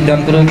করার তৌফিক দান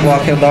করুন। ওয়া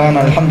আখিরু দাওয়ানা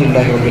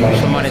আলহামদুলিল্লাহি রাব্বিল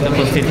আলামিন। সম্মানিত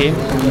উপস্থিতি,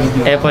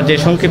 এরপর যে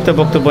সংক্ষিপ্ত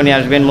বক্তব্য নিয়ে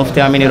আসবেন মুফতি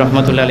আমিনী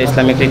রহমতুল্লাহ আল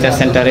ইসলামিক রিসার্চ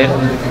সেন্টারের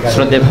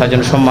শ্রদ্ধেয়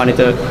ভাজন সম্মানিত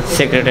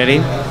সেক্রেটারি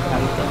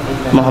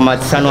মোহাম্মদ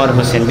সানোয়ার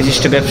হোসেন,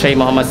 বিশিষ্ট ব্যবসায়ী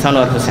মোহাম্মদ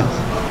সানোয়ার হোসেন।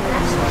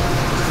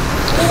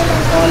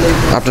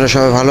 আপনারা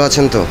সবাই ভালো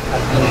আছেন তো?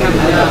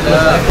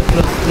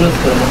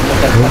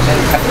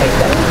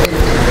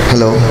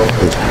 হ্যালো,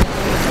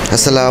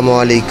 আসসালামু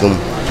আলাইকুম।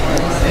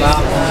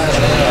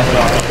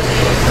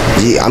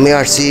 জি, আমি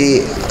আসছি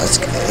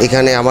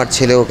এখানে, আমার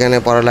ছেলে ওখানে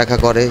পড়ালেখা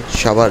করে,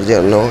 সবার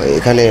জন্য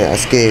এখানে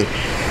আজকে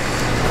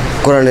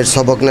কোরআনের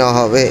সবক নেওয়া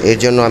হবে। এর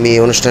জন্য আমি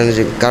অনুষ্ঠানের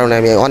কারণে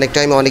আমি অনেক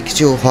টাইমে অনেক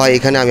কিছু হয়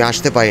এখানে, আমি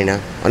আসতে পারি না,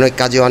 অনেক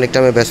কাজে অনেক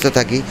টাইমে ব্যস্ত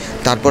থাকি।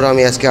 তারপর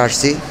আমি আজকে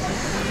আসছি।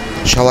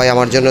 সবাই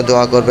আমার জন্য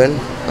দোয়া করবেন,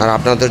 আর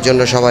আপনাদের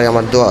জন্য সবাই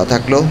আমার দোয়া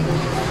থাকলো।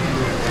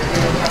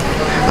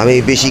 আমি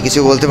বেশি কিছু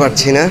বলতে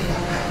পারছি না,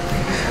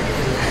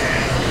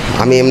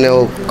 আমি এমনিও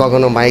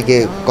কখনো মাইকে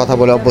কথা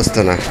বলে অভ্যস্ত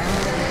না।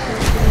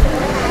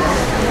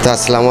 তো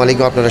আসসালামু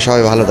আলাইকুম, আপনারা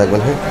সবাই ভালো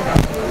থাকবেন। হ্যাঁ,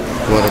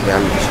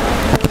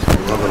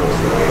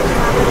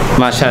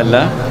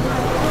 মাশাআল্লাহ।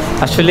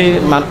 আসলে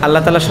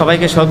আল্লাহ তাআলা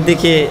সবাইকে সব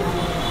দিকে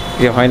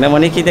হয় না,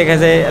 মানে কি দেখা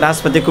যায়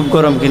রাজপথে খুব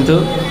গরম কিন্তু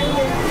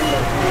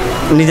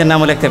নিজের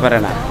নামও লিখতে পারে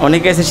না।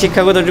 অনেকে আছে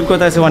শিক্ষাগত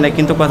যোগ্যতা আছে অনেক,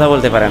 কিন্তু কথা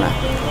বলতে পারে না।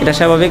 এটা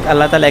স্বাভাবিক,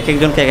 আল্লাহ তাআলা এক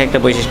একজনকে এক একটা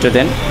বৈশিষ্ট্য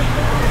দেন।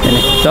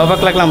 তো অবাক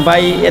লাগলাম,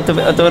 ভাই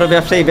এত বড়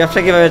ব্যবসায়ী, ব্যবসা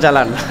কীভাবে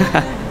চালান?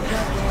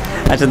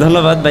 আচ্ছা,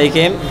 ধন্যবাদ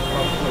ভাইকে।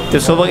 তো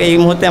সবক এই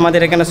মুহূর্তে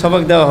আমাদের এখানে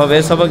সবক দেওয়া হবে।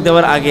 সবক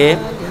দেওয়ার আগে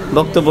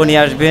বক্তব্য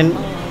নিয়ে আসবেন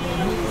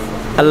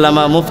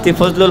আল্লামা মুফতি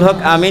ফজলুল হক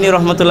আমিনী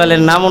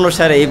রহমতুল্লাহের নাম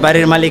অনুসারে এই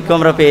বাড়ির মালিককে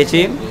আমরা পেয়েছি,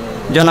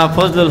 জনাব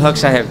ফজলুল হক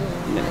সাহেব।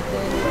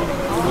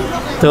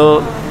 তো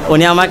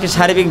উনি আমাকে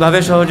শারীরিকভাবে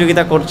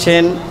সহযোগিতা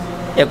করছেন,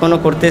 এখনও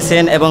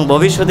করতেছেন এবং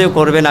ভবিষ্যতেও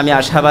করবেন, আমি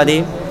আশাবাদী।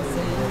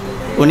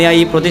 উনি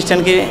এই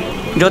প্রতিষ্ঠানকে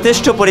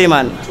যথেষ্ট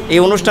পরিমাণ এই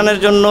অনুষ্ঠানের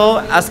জন্য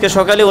আজকে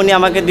সকালে উনি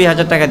আমাকে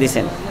 2000 টাকা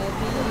দিয়েছেন,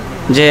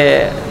 যে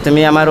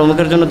তুমি আমার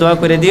অমুকের জন্য দোয়া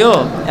করে দিও,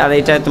 আর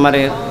এটা তোমার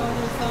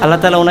আল্লাহ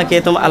তাআলা ওনাকে,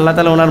 আল্লাহ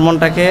তাআলা ওনার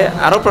মনটাকে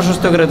আরও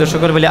প্রশস্ত করে দিও,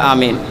 সকলে বলে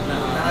আমিন।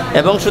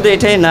 এবং শুধু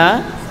এটাই না,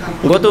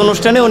 গত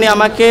অনুষ্ঠানে উনি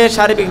আমাকে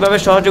শারীরিকভাবে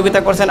সহযোগিতা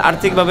করছেন,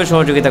 আর্থিকভাবে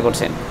সহযোগিতা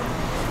করছেন,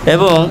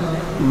 এবং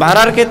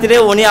ভাড়ার ক্ষেত্রে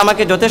উনি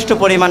আমাকে যথেষ্ট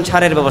পরিমাণ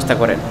ছাড়ের ব্যবস্থা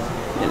করেন।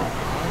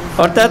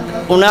 অর্থাৎ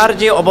ওনার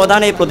যে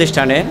অবদান এই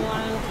প্রতিষ্ঠানে,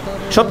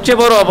 সবচেয়ে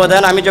বড়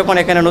অবদান, আমি যখন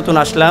এখানে নতুন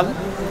আসলাম,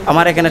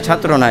 আমার এখানে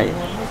ছাত্র নাই,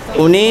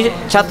 উনি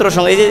ছাত্র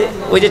সঙ্গে, এই যে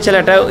ওই যে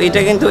ছেলেটা, এইটা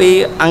কিন্তু এই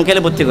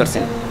আঙ্কেলে ভর্তি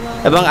করছেন,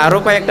 এবং আরও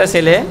কয়েকটা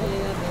ছেলে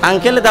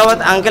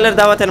আঙ্কেলের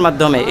দাওয়াতের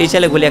মাধ্যমে এই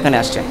ছেলেগুলি এখানে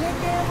আসছেন।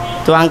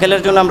 তো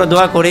আঙ্কেলের জন্য আমরা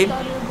দোয়া করি,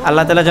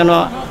 আল্লাহ তাআলা যেন,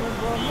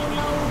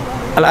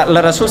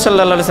 আল্লাহ রাসূল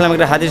সাল্লাল্লাহু আলাইহি ওয়াসাল্লাম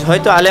একটা হাদিস,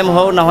 হয়তো আলেম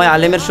হও, না হয়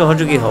আলেমের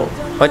সহযোগী হও,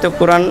 হয়তো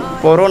কোরআন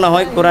পড়ো, না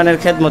হয় কোরআনের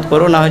খেদমত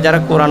করো, না হয় যারা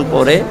কোরআন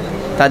পড়ে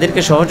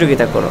তাদেরকে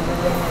সহযোগিতা করো।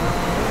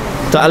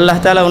 তো আল্লাহ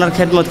তাআলা ওনার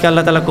খেদমতকে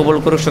আল্লাহ তাআলা কবুল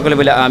করুক, সকলে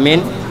বলে আমিন।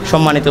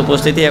 সম্মানিত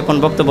উপস্থিতি, এখন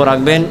বক্তব্য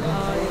রাখবেন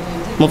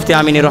মুফতি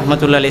আমিনী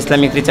রহমতুল্লাহ আল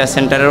ইসলামিক রিসার্চ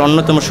সেন্টারের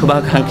অন্যতম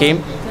শুভাকাঙ্ক্ষী,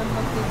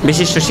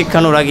 বিশিষ্ট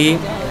শিক্ষানুরাগী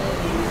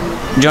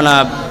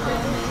জনাব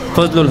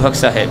ফজলুল হক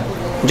সাহেব।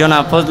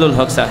 জনাব ফজলুল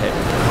হক সাহেব।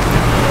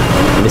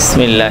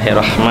 বিসমিল্লাহির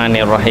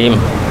রহমানির রহিম।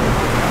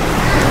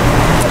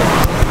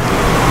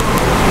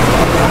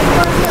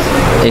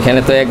 এখানে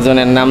তো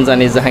একজনের নাম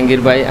জানি,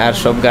 জাহাঙ্গীর ভাই, আর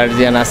সব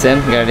গার্জিয়ান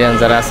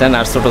যারা আছেন,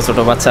 আর ছোট ছোট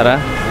বাচ্চারা।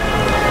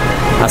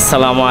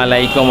 আসসালামু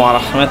আলাইকুম ওয়া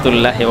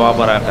রাহমাতুল্লাহি ওয়া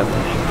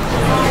বারাকাতুহু।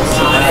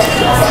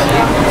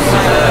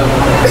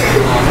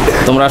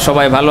 তোমরা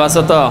সবাই ভালো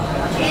আছো তো?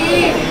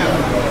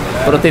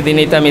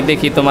 প্রতিদিনই তো আমি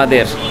দেখি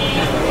তোমাদের।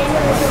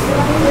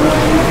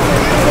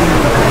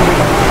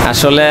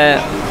 আসলে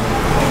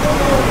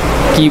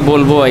কি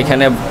বলবো,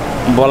 এখানে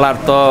বলার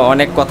তো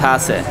অনেক কথা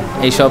আছে।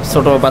 এইসব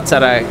ছোট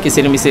বাচ্চারা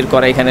কিচির মিচির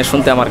করে, এখানে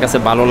শুনতে আমার কাছে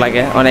ভালো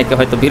লাগে। অনেকে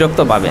হয়তো বিরক্ত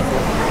পাবে,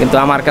 কিন্তু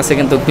আমার কাছে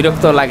কিন্তু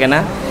বিরক্ত লাগে না।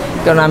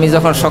 কারণ আমি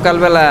যখন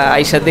সকালবেলা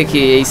আইসা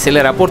দেখি এই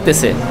ছেলেরা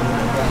পড়তেছে,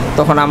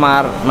 তখন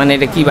আমার মানে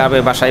এটা কীভাবে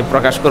বাসায়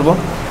প্রকাশ করব,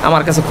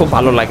 আমার কাছে খুব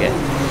ভালো লাগে।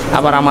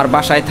 আবার আমার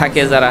বাসায়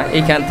থাকে যারা,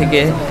 এইখান থেকে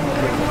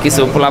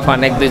কিছু পোলাপান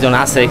 1-2 জন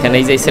আছে এখানে।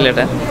 এই যে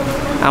ছেলেটা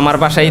আমার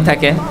বাসায়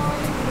থাকে।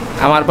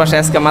 আমার বাসায়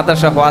আজকে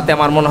মাদ্রাসা হওয়াতে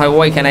আমার মনে হয় ও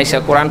এখানে এসে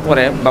কোরআন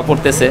পড়ে বা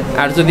পড়তেছে।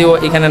 আর যদি ও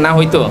এখানে না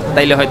হইতো,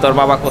 তাইলে হয়তো ওর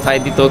বাবা কোথায়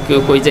দিত, কেউ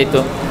কই যাইতো।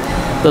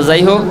 তো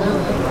যাই হোক,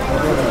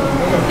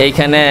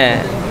 এইখানে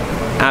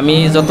আমি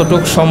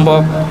যতটুকু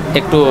সম্ভব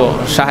একটু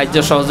সাহায্য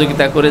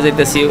সহযোগিতা করে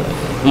যেতেছি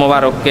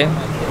মোবারককে।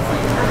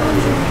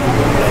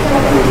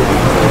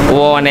 ও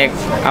অনেক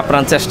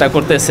আপ্রাণ চেষ্টা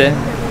করতেছে,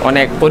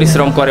 অনেক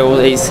পরিশ্রম করে ও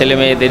এই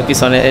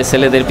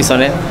ছেলেদের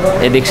পিছনে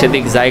এদিক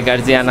সেদিক যায়,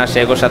 গার্জিয়ান আসে,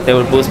 এগোর সাথে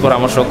ওর বুঝ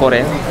পরামর্শ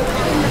করে।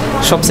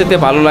 সবচেয়ে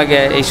ভালো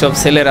লাগে এইসব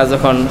ছেলেরা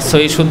যখন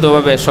সহি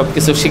শুদ্ধভাবে সব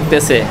কিছু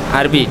শিখতেছে।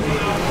 আরবি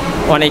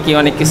অনেকেই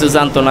অনেক কিছু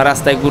জানতো না,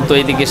 রাস্তায় ঘুরতো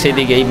এইদিকে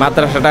সেদিকে। এই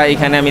মাদ্রাসাটা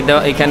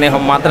এখানে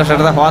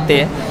মাদ্রাসাটা হওয়াতে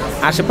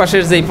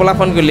আশেপাশের যেই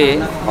পোলাপানগুলি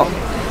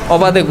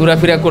অবাধে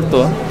ঘোরাফেরা করতো,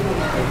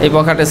 এই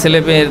বখাটে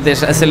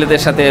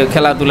ছেলেদের সাথে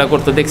খেলাধুলা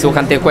করতো, দেখছি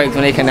ওখান থেকে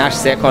কয়েকজন এখানে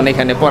আসছে, এখন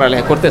এখানে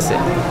পড়ালেখা করতেছে।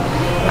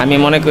 আমি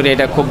মনে করি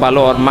এটা খুব ভালো।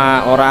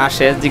 ওরা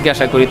আসে,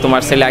 জিজ্ঞাসা করি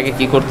তোমার ছেলে আগে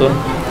কি করতো,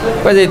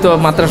 যেই তো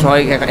মাদ্রাসা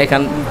হয়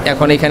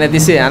এখন এখানে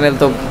দিছে, আনেল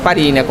তো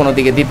পারি না কোনো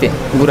দিকে দিতে,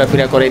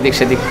 ঘোরাফেরা করে এদিক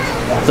সেদিক।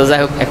 তো যাই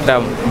হোক, একটা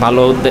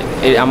ভালো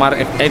আমার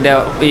এটা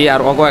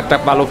আর অগো একটা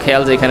ভালো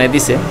খেয়াল যে এখানে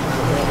দিছে।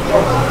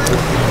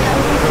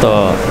 তো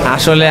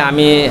আসলে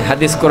আমি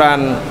হাদিস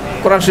কোরআন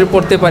শরীফ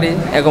পড়তে পারি,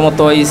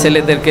 একমতো এই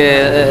ছেলেদেরকে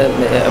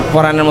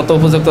পড়ানোর মতো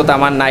উপযুক্ততা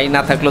আমার নাই,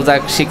 না থাকলেও যা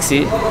শিখছি।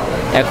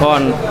 এখন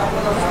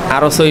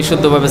আরও সহি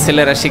শুদ্ধভাবে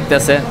ছেলেরা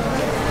শিখতেছে।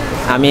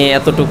 আমি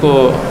এতটুকু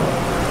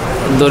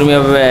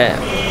ধর্মীয়ভাবে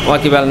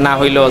ওয়াকিবাল না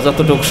হইলেও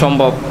যতটুকু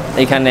সম্ভব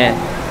এখানে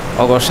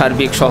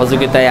সার্বিক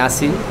সহযোগিতায়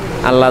আছি।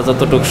 আল্লাহ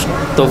যতটুকু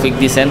তৌফিক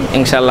দিয়েছেন,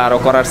 ইনশাল্লাহ আরও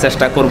করার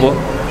চেষ্টা করব।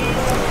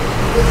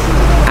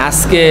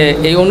 আজকে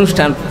এই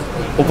অনুষ্ঠান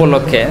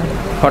উপলক্ষে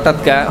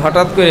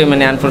হঠাৎ করে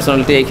মানে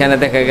আনফর্চুনেটলি এখানে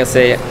দেখা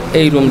গেছে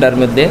এই রুমটার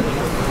মধ্যে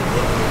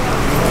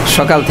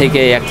সকাল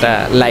থেকে একটা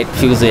লাইট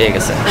ফিউজ হয়ে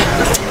গেছে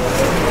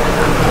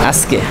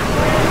আজকে।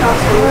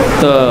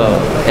 তো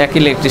এক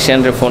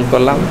ইলেকট্রিশিয়ানরে ফোন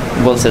করলাম,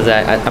 বলছে যে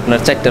আপনার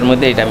 4টার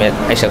মধ্যে এটা আমি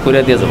এসে করে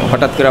দিয়ে যাবো।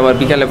 হঠাৎ করে আবার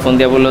বিকালে ফোন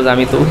দিয়ে বললো যে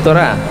আমি তো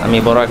উত্তরা, আমি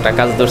বড় একটা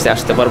কাজ ধরছি,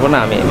 আসতে পারবো না,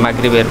 আমি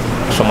মাগরিবের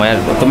সময়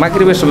আসবো। তো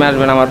মাগরিবের সময়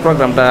আসবেন, আমার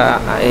প্রোগ্রামটা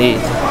এই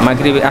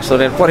মাগরিব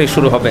আসরের পরেই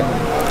শুরু হবে।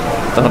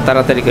 তখন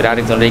তাড়াতাড়ি করে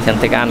আরেকজন এইখান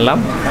থেকে আনলাম,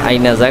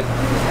 আইনা যাক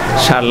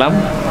সারলাম।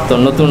 তো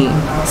নতুন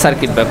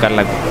সার্কিট ব্রেকার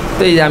লাগবে।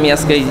 তো এই যে আমি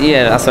আজকে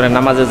আসরের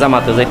নামাজে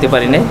জামাতে যাইতে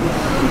পারি নাই,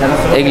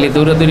 এগুলি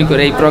দৌড়াদৌড়ি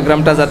করে এই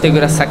প্রোগ্রামটা যাতে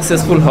করে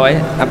সাকসেসফুল হয়,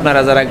 আপনারা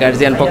যারা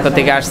গার্জিয়ান পক্ষ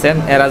থেকে আসছেন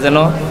এরা যেন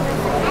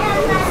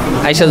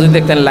আইসা যদি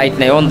দেখতেন লাইট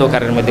নেই,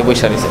 অন্ধকারের মধ্যে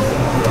বসে রয়েছে,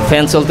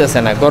 ফ্যান চলতেছে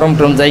না, গরম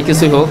টরম যাই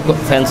কিছুই হোক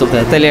ফ্যান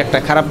চলতেছে, তাহলে একটা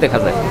খারাপ দেখা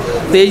যায়।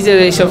 তো এই যে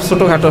এইসব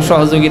ছোটোখাটো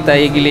সহযোগিতা,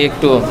 এগুলি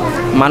একটু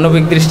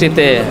মানবিক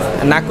দৃষ্টিতে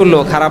না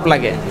করলেও খারাপ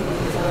লাগে।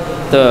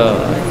 তো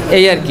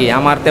এই আর কি,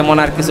 আমার তেমন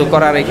আর কিছু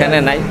করার এখানে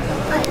নাই।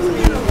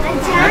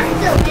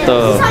 তো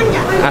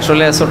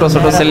আসলে ছোট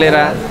ছোট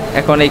ছেলেরা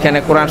এখন এইখানে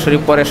কোরআন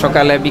শরীফ পড়ে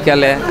সকালে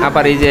বিকালে,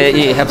 আবার এই যে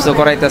হেফজো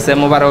করাইতেছে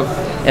মোবারক,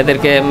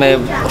 এদেরকে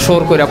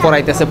সোর করে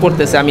পড়াইতেছে,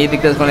 পড়তেছে। আমি এদিক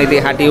থেকে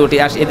এদিকে হাঁটি উঠি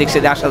এদিক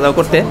সেদিকে আসা যাওয়া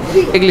করতে,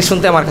 এগুলি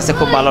শুনতে আমার কাছে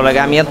খুব ভালো লাগে।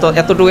 আমি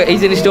এতটুকু এই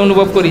জিনিসটা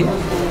অনুভব করি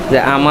যে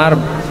আমার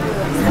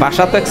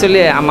বাসা তো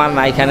অ্যাকচুয়ালি আমার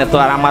না, এখানে তো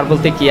আর আমার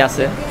বলতে কি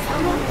আছে।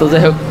 তো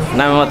যাই হোক,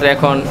 নামে মাত্র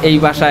এখন এই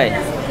বাসায়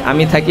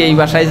আমি থাকি, এই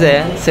বাসায় যে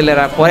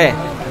ছেলেরা পড়ে,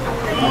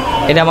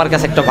 এটা আমার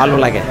কাছে একটা ভালো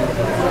লাগে।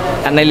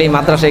 আর নাইলে এই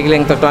মাদ্রাসায় গেলে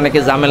তো অনেকে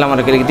ঝামেলা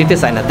মনে করে দিতে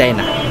চায় না, দেয়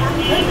না।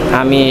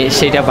 আমি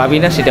সেটা ভাবি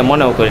না, সেটা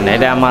মনেও করি না।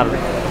 এটা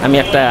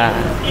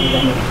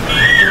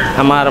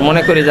আমার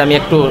মনে করি যে আমি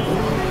একটু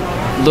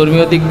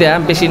ধর্মীয় দিক দিয়ে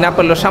বেশি না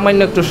পারলেও সামান্য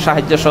একটু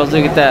সাহায্য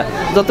সহযোগিতা,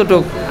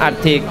 যতটুকু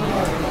আর্থিক,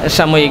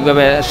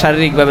 সাময়িকভাবে,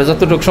 শারীরিকভাবে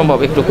যতটুকু সম্ভব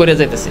একটু করে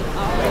যেতেছি।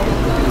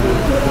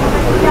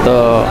 তো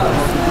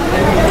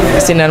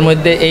সিনার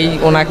মধ্যে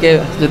ওনাকে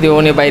যদি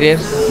উনি বাইরের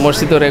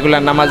মসজিদও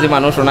রেগুলার নামাজি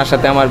মানুষ, ওনার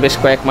সাথে আমার বেশ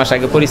কয়েক মাস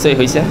আগে পরিচয়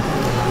হয়েছে।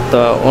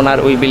 তো ওনার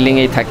ওই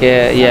বিল্ডিংয়েই থাকে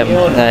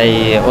এই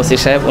ওসি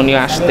সাহেব, উনিও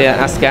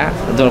আজকে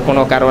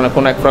কোনো কারণে,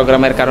 কোনো এক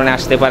প্রোগ্রামের কারণে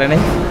আসতে পারে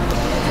নাই।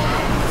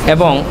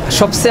 এবং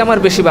সবচেয়ে আমার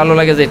বেশি ভালো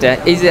লাগে যেটা,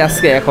 এই যে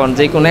আজকে এখন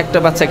যে কোনো একটা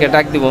বাচ্চাকে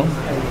ডাক দিব,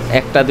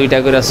 1-2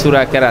 করে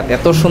সূরা কেরাত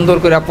এত সুন্দর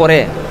করে পড়ে,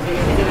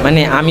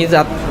 মানে আমি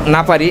যা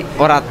না পারি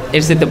ওরা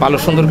এর সাথে ভালো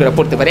সুন্দর করে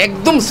পড়তে পারে,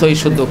 একদম সহি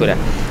শুদ্ধ করে।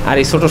 আর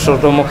এই ছোটো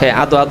ছোটো মুখে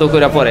আদো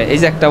করে পড়ে, এই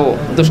যে একটা ও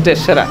দুষ্টের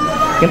সেরা,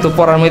 কিন্তু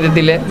পড়ার মধ্যে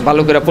দিলে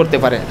ভালো করে পড়তে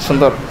পারে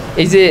সুন্দর।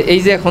 এই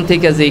যে এখন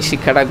থেকে যে এই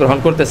শিক্ষাটা গ্রহণ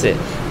করতেছে,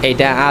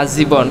 এইটা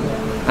আজীবন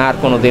আর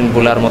কোনো দিন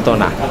ভোলার মতো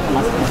না।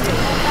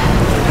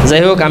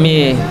 যাই হোক, আমি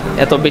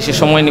এত বেশি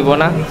সময় নিব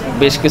না,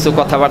 বেশ কিছু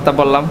কথাবার্তা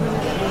বললাম।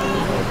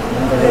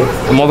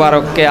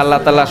 মোবারককে আল্লাহ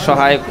তাআলা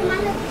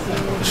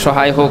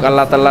সহায় হোক,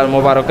 আল্লাহ তাআলার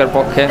মোবারকের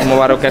পক্ষে,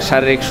 মোবারকের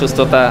শারীরিক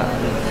সুস্থতা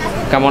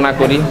কামনা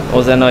করি। ও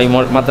যেন এই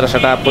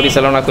মাদ্রাসাটা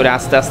পরিচালনা করে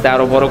আস্তে আস্তে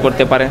আরও বড়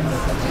করতে পারে।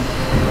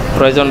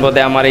 প্রয়োজন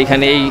বোধে আমার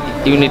এইখানে এই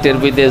ইউনিটের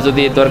বিদে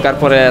যদি দরকার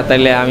পড়ে,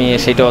 তাইলে আমি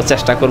সেটাও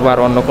চেষ্টা করবো। আর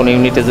অন্য কোনো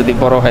ইউনিটে যদি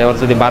বড় হয়, ওর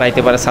যদি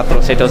বাড়াইতে পারে ছাত্র,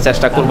 সেটাও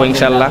চেষ্টা করবো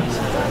ইনশাল্লাহ।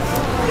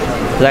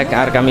 যাক,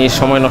 আর আমি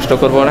সময় নষ্ট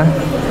করব না।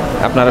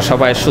 আপনারা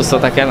সবাই সুস্থ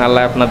থাকেন,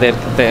 আল্লাহ আপনাদের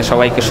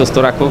সবাইকে সুস্থ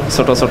রাখুক।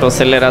 ছোট ছোট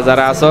ছেলেরা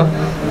যারা আছো,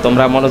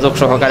 তোমরা মনোযোগ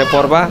সহকারে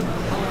পড়বা।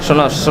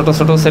 শোনো, ছোট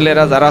ছোট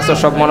ছেলেরা যারা আছো,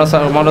 সব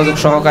মনোযোগ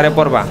সহকারে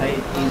পড়বা।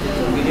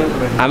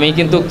 আমি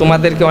কিন্তু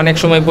তোমাদেরকে অনেক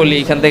সময় বলি,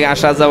 এখান থেকে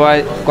আসা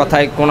যাওয়ায়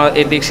কথায় কোনো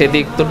এদিক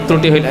সেদিক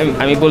ত্রুটি হইলে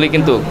আমি বলি,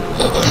 কিন্তু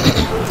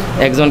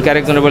একজনকে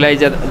আরেকজনে বলে, এই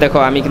যে দেখো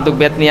আমি কিন্তু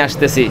বেত নিয়ে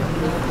আসতেছি,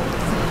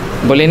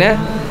 বলি না?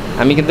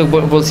 আমি কিন্তু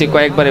বলছি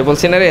কয়েকবারে,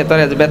 বলছি না রে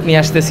তোরা বেত নিয়ে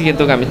আসতেছি,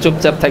 কিন্তু আমি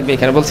চুপচাপ থাকবে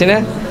এখানে, বলছি না?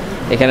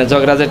 এখানে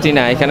জগরাজাটি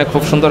না, এখানে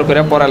খুব সুন্দর করে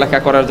পড়ালেখা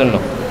করার জন্য।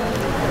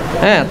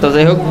 হ্যাঁ, তো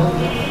যাই হোক,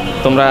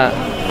 তোমরা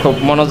খুব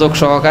মনোযোগ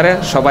সহকারে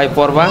সবাই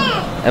পড়বা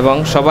এবং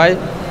সবাই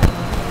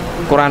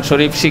কোরআন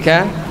শরীফ শিখা,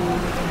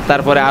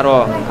 তারপরে আরও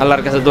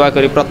আল্লাহর কাছে দোয়া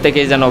করি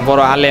প্রত্যেকেই যেন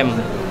বড় আলেম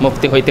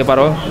মুফতি হইতে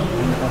পারো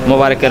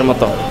মোবারকের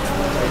মতো।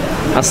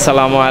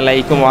 আসসালামু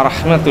আলাইকুম ওয়া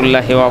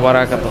রাহমাতুল্লাহি ওয়া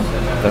বারাকাতুহু।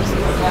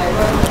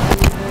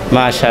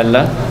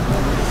 মাশাআল্লাহ,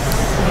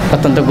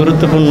 অত্যন্ত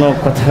গুরুত্বপূর্ণ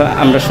কথা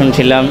আমরা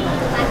শুনছিলাম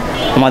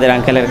আমাদের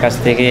আঙ্কেলের কাছ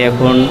থেকে।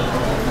 এখন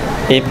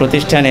এই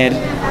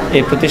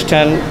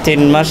প্রতিষ্ঠান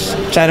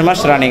 4 মাস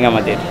রানিং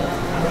আমাদের।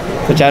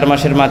 তো 4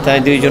 মাসের মাথায়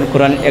 2জন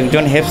কোরআন,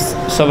 একজন হেফজ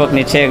সবক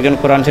নিচ্ছে, একজন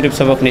কোরআন শরীফ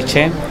সবক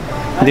নিচ্ছে,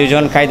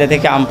 2জন কায়দা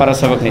থেকে আমপারা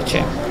সবক নিচ্ছে।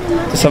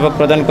 তো সবক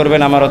প্রদান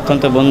করবেন আমার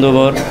অত্যন্ত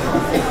বন্ধুবর,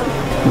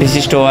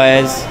 বিশিষ্ট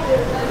ওয়াইজ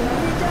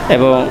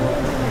এবং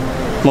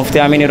মুফতি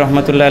আমিনী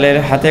রহমতুল্লাহ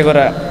আলাইহির হাতে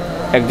গড়া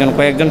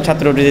কয়েকজন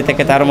ছাত্রবৃত্তি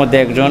থেকে, তার মধ্যে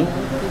একজন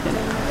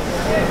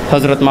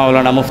হজরত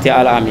মাওলানা মুফতি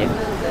আল আমিন।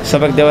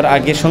 সবক দেওয়ার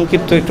আগে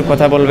সংক্ষিপ্ত একটু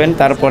কথা বলবেন,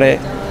 তারপরে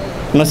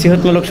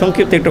নসিহতমূলক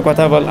সংক্ষিপ্ত একটু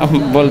কথা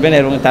বলবেন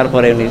এবং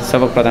তারপরে উনি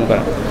সবক প্রদান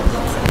করেন।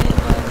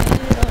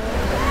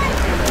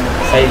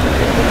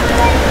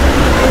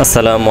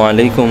 আসসালামু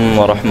আলাইকুম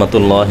ওয়া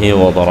রাহমাতুল্লাহি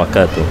ওয়া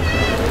বারাকাতুহু।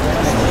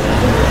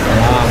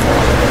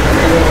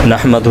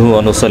 নাহমাদুহু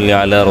ওয়া নুসাল্লি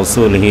আলা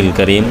রাসূলিহিল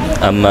কারীম,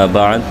 আম্মা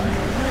বা'দ,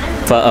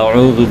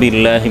 ফাআউযু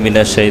বিল্লাহি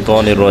মিনাশ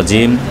শাইতানির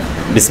রাজীম।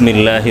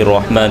 বিসমিল্লাহির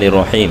রহমানির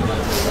রহিম।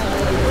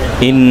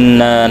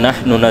 ইন্না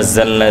নাহনু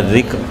নাযালনা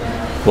যিকর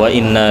ওয়া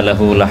ইন্না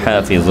লাহু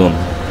লাহাফিজুন।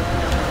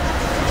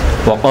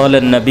 ওয়া ক্বালা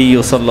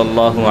আন-নাবিয়্যু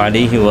সাল্লাল্লাহু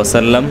আলাইহি ওয়া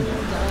সাল্লাম,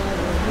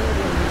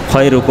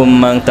 খায়রুকুম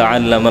মান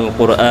তাআল্লামাল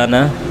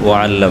কুরআনা ওয়া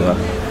 'আল্লামা।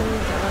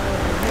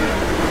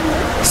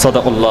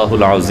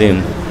 সাদাকাল্লাহুল আযীম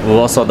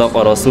ওয়া সাদাকা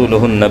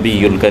রাসূলুহুন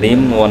নাবিয়্যুল কারীম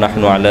ওয়া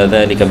নাহনু আলা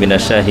যালিকা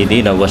মিনাশ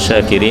শাহিদিন ওয়াশ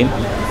শাকিরিন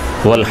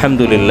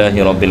ওয়ালহামদুলিল্লাহি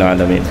রাব্বিল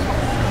আলামিন।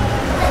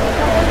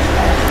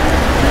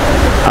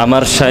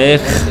 আমার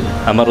শায়েখ,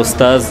 আমার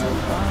উস্তাজ,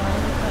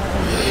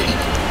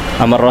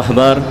 আমার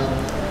রাহবার,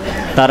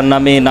 তার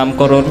নামে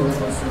নামকরণ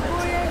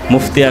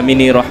মুফতি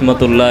আমিনী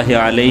রহমতুল্লাহি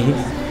আলাইহি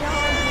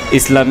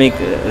ইসলামিক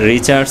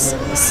রিসার্চ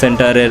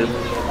সেন্টারের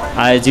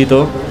আয়োজিত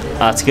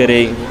আজকের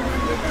এই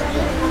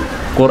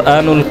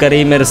কোরআনুল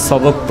কারীমের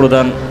সবক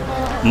প্রদান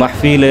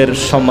মাহফিলের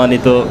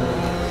সম্মানিত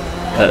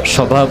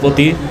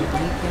সভাপতি,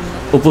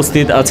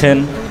 উপস্থিত আছেন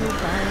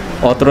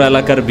অত্র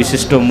এলাকার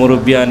বিশিষ্ট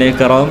মুরব্বিয়ানে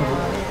কারাম,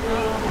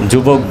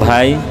 যুবক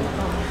ভাই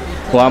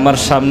ও আমার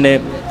সামনে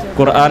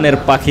কোরআনের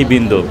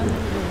পাখিবৃন্দ,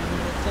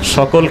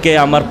 সকলকে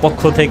আমার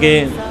পক্ষ থেকে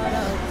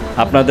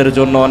আপনাদের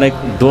জন্য অনেক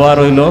দোয়া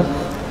রইল,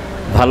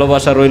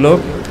 ভালোবাসা রইল।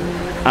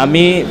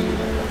 আমি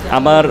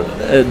আমার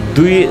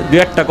দুই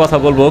একটা কথা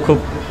বলবো খুব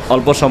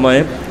অল্প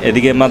সময়ে।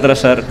 এদিকে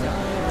মাদ্রাসার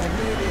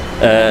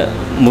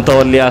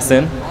মুতাওয়াল্লি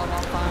আছেন,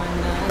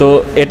 তো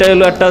এটা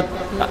হলো একটা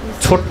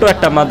ছোট্ট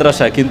একটা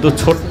মাদ্রাসা, কিন্তু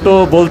ছোট্ট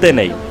বলতে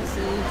নেই।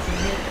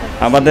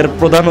 আমাদের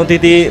প্রধান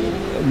অতিথি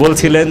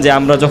বলছিলেন যে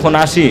আমরা যখন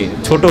আসি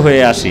ছোট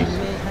হয়ে আসি,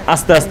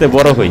 আস্তে আস্তে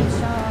বড় হই।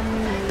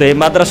 তো এই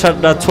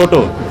মাদ্রাসাটা ছোট,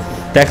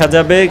 দেখা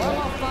যাবে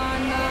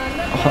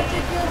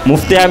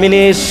মুফতি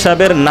আমিনী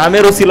সাহেবের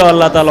নামের উসিলা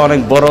আল্লাহ তাআলা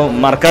অনেক বড়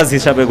মার্কাজ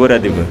হিসাবে গড়ে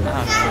দিবে।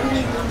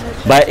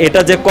 বা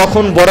এটা যে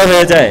কখন বড়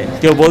হয়ে যায়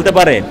কেউ বলতে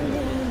পারে,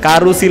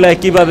 কার উসিলায়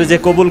কিভাবে যে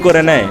কবুল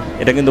করে নেয়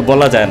এটা কিন্তু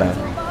বলা যায় না।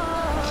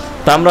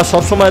 তা আমরা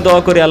সবসময়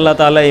দোয়া করি আল্লাহ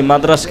তাআলা এই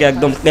মাদ্রাসাকে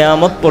একদম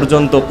কিয়ামত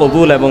পর্যন্ত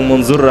কবুল এবং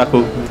মঞ্জুর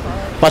রাখুক।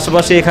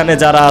 পাশাপাশি এখানে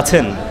যারা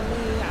আছেন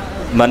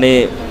মানে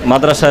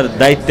মাদ্রাসার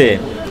দায়িত্বে,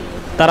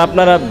 তারা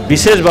আপনারা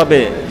বিশেষভাবে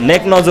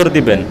নেক নজর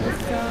দিবেন।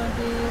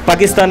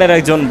 পাকিস্তানের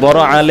একজন বড়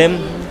আলেম,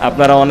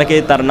 আপনারা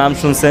অনেকেই তার নাম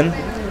শুনছেন,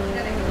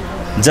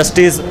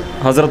 জাস্টিস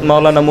হজরত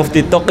মাওলানা মুফতি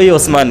তকি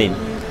ওসমানী।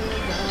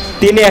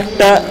 তিনি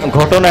একটা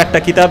ঘটনা একটা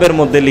কিতাবের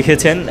মধ্যে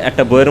লিখেছেন,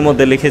 একটা বইয়ের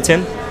মধ্যে লিখেছেন।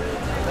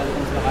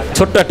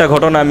 ছোট্ট একটা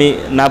ঘটনা, আমি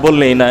না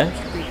বললেই নয়।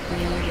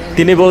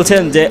 তিনি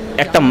বলছেন যে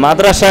একটা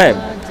মাদ্রাসায়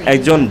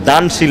একজন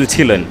দানশীল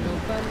ছিলেন।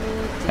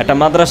 একটা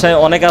মাদ্রাসায়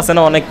অনেক আছে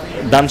না, অনেক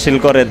দানশীল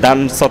করে, দান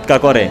সৎকা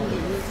করে,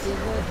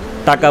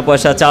 টাকা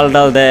পয়সা চাল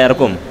ডাল দেয়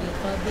এরকম।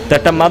 তো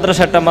একটা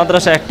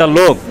মাদ্রাসায় একটা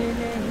লোক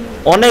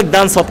অনেক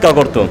দান সৎকা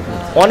করত,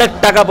 অনেক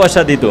টাকা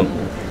পয়সা দিত,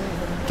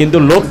 কিন্তু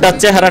লোকটার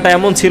চেহারাটা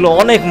এমন ছিল,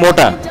 অনেক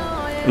মোটা।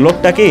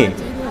 লোকটা কি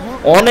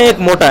অনেক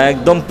মোটা,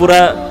 একদম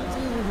পুরা।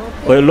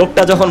 ওই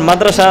লোকটা যখন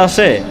মাদ্রাসা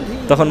আসে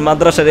তখন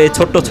মাদ্রাসার এই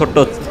ছোট্ট ছোট্ট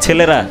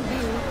ছেলেরা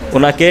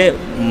ওনাকে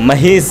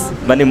মহিষ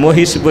মানে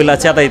মহিষ বইলা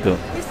চেতাইতো,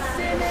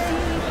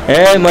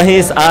 এ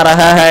মহিষ আ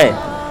রাহা হ্যায়,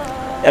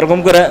 এরকম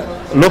করে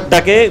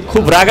লোকটাকে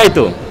খুব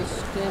রাগাইতো।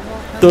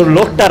 তো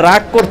লোকটা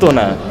রাগ করতো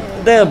না,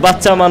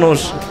 বাচ্চা মানুষ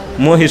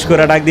মহিষ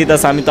করে ডাক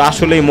দিতেছে, আমি তো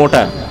আসলেই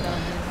মোটা,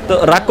 তো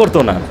রাগ করতো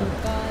না।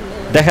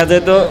 দেখা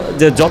যেত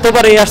যে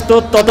যতবারই আসতো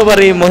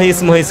ততবারই মহিষ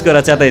মহিষ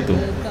করে চেতাইতো।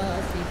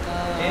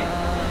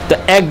 তো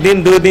একদিন,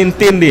 2 দিন,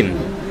 3 দিন,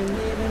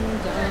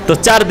 তো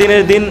 4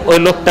 দিনের দিন ওই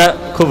লোকটা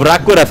খুব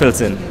রাগ করে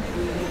ফেলছেন,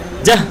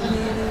 যা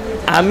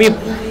আমি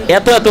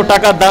এত এত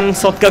টাকা দান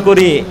সৎকা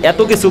করি, এত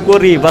কিছু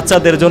করি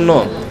বাচ্চাদের জন্য,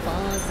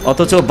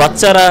 অথচ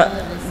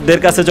বাচ্চারাদের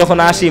কাছে যখন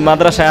আসি,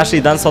 মাদ্রাসায় আসি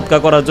দান সৎকা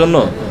করার জন্য,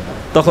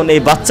 তখন এই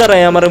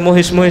বাচ্চারাই আমার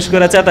মহিষ মহিষ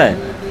করে চেতায়,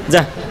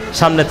 যা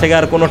সামনে থেকে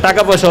আর কোনো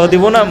টাকা পয়সাও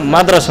দিব না,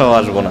 মাদ্রাসাও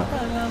আসবো না।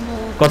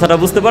 কথাটা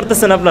বুঝতে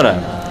পারতেছেন আপনারা?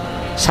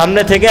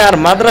 সামনে থেকে আর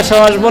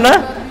মাদ্রাসাও আসবো না,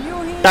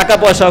 টাকা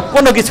পয়সা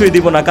কোনো কিছুই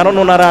দিব না, কারণ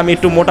ওনারা আমি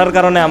একটু মোটার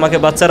কারণে আমাকে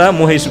বাচ্চারা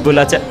মহিষ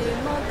বলে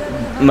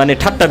মানে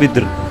ঠাট্টা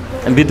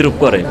বিদ্রুপ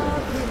করে।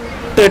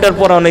 তো এটার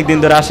পর অনেক দিন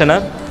ধরে আসে না।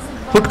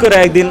 হুট করে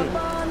একদিন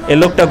এই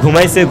লোকটা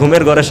ঘুমাইছে,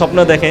 ঘুমের ঘরে স্বপ্ন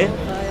দেখে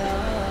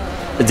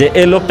যে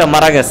এই লোকটা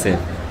মারা গেছে।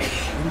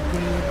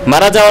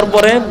 মারা যাওয়ার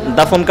পরে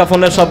দাফন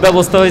কাফনের সব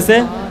ব্যবস্থা হয়েছে,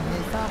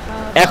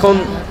 এখন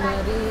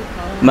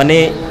মানে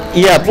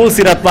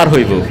পুলসিরাত পার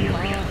হইব,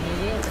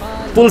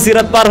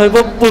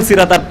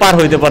 পুলসিরাত আর পার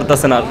হইতে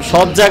পারতেছে না,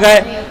 সব জায়গায়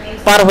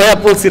পার হইয়া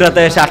পুলসিরাতে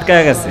এসে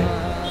আটকায় গেছে,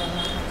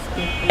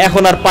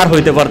 এখন আর পার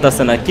হইতে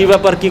পারতেছে না। কি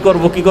ব্যাপার, কি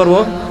করব?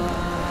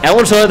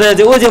 এমন সময় দেয়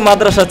যে ওই যে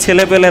মাদ্রাসার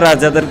ছেলেপেলেরা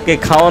যাদেরকে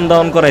খাওয়ান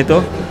দাওয়ান করাইতো,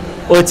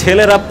 ওই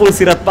ছেলেরা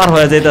পুলসিরাত পার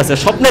হয়ে যাইতেছে,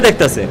 স্বপ্নে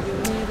দেখতেছে।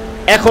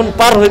 এখন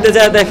পার হইতে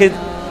যায়, দেখে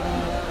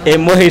এই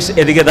মহিষ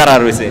এদিকে দাঁড়া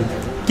রয়েছে।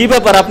 কি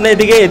ব্যাপার, আপনি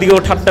এদিকেও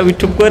ঠাট্টা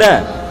বিঠুপ করে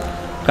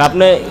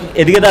আপনি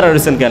এদিকে দাঁড়া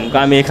রয়েছেন কেন?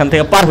 আমি এখান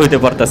থেকে পার হইতে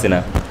পারতাছি না।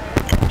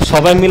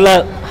 সবাই মিলা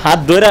হাত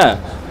ধরে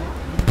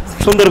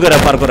সুন্দর করে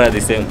পার করে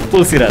দিছে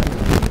পুলসিরাত।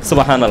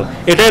 সুবহানাল্লাহ।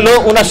 এটা হলো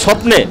ওনার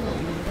স্বপ্নে,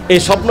 এই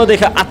স্বপ্ন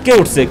দেখে আটকে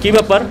উঠছে। কি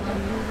ব্যাপার?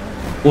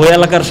 ওই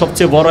এলাকার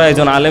সবচেয়ে বড়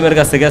একজন আলেমের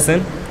কাছে গেছেন,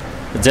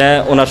 যে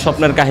ওনার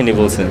স্বপ্নের কাহিনী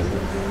বলছেন।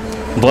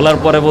 বলার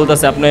পরে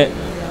বলতেছে, আপনি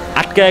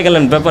আটকে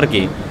গেলেন, ব্যাপার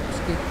কি?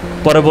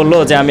 পরে বললো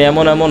যে আমি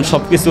এমন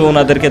সব কিছু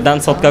ওনাদেরকে দান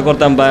সৎকা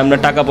করতাম, বা এমনি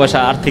টাকা পয়সা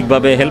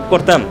আর্থিকভাবে হেল্প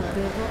করতাম,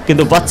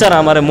 কিন্তু বাচ্চারা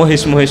আমার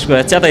মহিষ মহিষ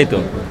করে চেতাইতো,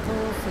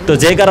 তো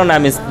যে কারণে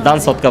আমি দান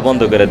সৎকা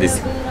বন্ধ করে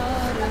দিছি।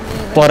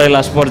 পরে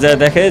লাশ পর্যায়ে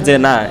দেখে যে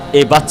না,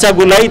 এই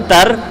বাচ্চাগুলাই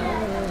তার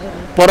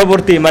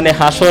পরবর্তী মানে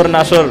হাসর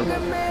নাসর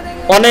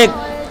অনেক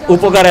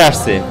উপকারে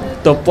আসছে।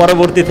 তো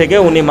পরবর্তী থেকে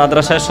উনি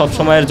মাদ্রাসায় সব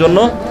সময়ের জন্য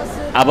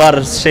আবার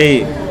সেই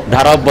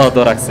ধারা অব্যাহত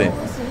রাখছে।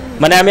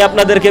 মানে আমি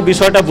আপনাদেরকে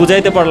বিষয়টা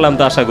বুঝাইতে পারলাম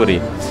তো আশা করি,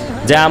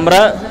 যে আমরা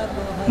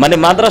মানে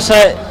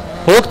মাদ্রাসায়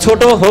হোক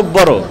ছোট হোক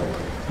বড়,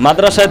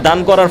 মাদ্রাসায় দান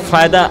করার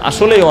ফায়দা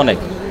আসলেই অনেক।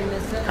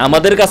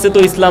 আমাদের কাছে তো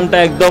ইসলামটা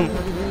একদম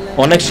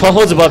অনেক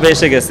সহজভাবে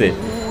এসে গেছে,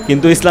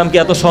 কিন্তু ইসলাম কি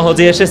এত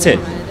সহজে এসেছে?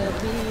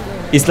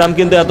 ইসলাম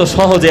কিন্তু এত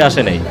সহজে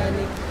আসে নাই।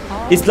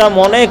 ইসলাম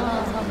অনেক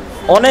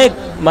অনেক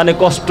মানে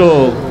কষ্ট,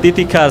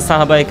 তিতিক্ষা,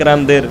 সাহাবায়ে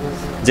কেরামদের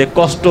যে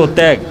কষ্ট,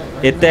 ত্যাগ,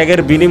 এই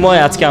ত্যাগের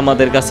বিনিময়ে আজকে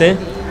আমাদের কাছে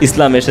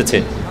ইসলাম এসেছে।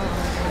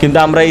 কিন্তু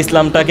আমরা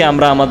ইসলামটাকে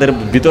আমাদের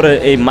ভিতরে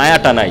এই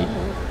মায়াটা নাই,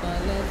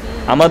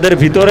 আমাদের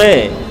ভিতরে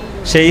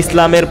সেই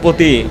ইসলামের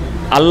প্রতি,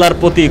 আল্লাহর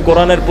প্রতি,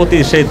 কোরআনের প্রতি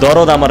সেই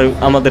দরদ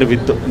আমাদের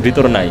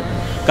ভিতর নাই।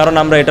 কারণ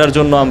আমরা এটার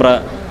জন্য আমরা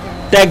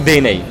ত্যাগ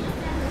দেই নাই,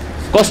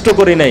 কষ্ট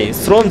করি নাই,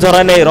 শ্রম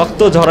ঝরাই নাই,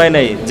 রক্ত ঝরাই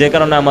নাই, যে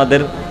কারণে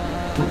আমাদের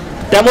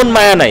তেমন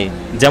মায়া নাই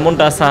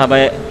যেমনটা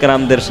সাহাবায়ে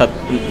কেরামদের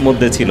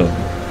মধ্যে ছিল।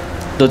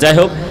 তো যাই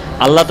হোক,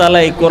 আল্লাহ তাআলা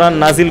এই কোরআন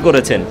নাজিল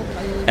করেছেন,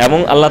 এবং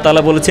আল্লাহ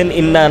তাআলা বলেছেন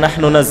ইন্না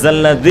নাহনু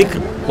নাযালনা যিকর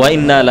ওয়া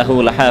ইন্না লাহু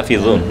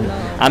লাহাফিজুন।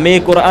 আমি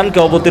এই কোরআনকে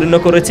অবতীর্ণ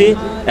করেছি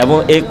এবং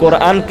এই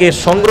কোরআনকে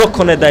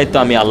সংরক্ষণের দায়িত্ব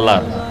আমি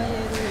আল্লাহর।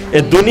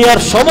 এই দুনিয়ার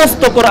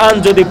সমস্ত কোরআন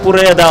যদি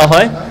পুড়িয়ে দেওয়া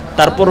হয়,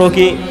 তারপরও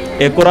কি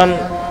এই কোরআন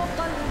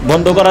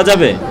বন্ধ করা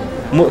যাবে?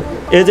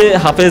 এই যে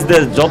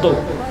হাফেজদের যত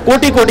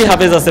কোটি কোটি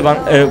হাফেজ আছে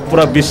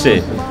পুরো বিশ্বে,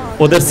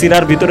 ওদের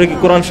সিনার ভিতরে কি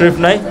কোরআন শরীফ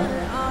নাই?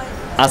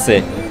 আছে।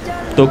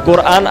 তো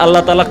কোরআন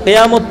আল্লাহ তাআলা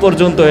কিয়ামত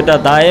পর্যন্ত এটা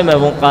দায়েম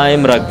এবং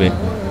কায়েম রাখবে,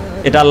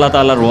 এটা আল্লাহ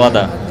তাআলার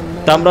ওয়াদা।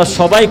 তা আমরা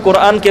সবাই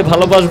কোরআনকে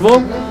ভালোবাসবো।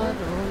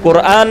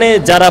 কোরআনে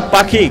যারা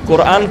পাখি,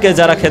 কোরআনকে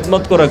যারা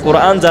খেদমত করে,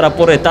 কোরআন যারা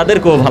পড়ে,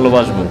 তাদেরকেও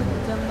ভালোবাসবো।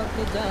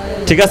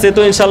 ঠিক আছে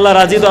তো ইনশাআল্লাহ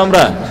রাজি তো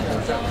আমরা?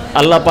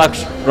 আল্লাহ পাক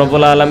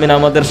রব্বুল আলামিন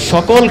আমাদের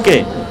সকলকে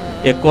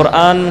এই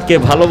কোরআনকে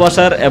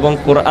ভালোবাসার এবং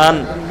কোরআন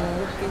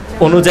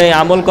অনুযায়ী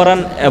আমল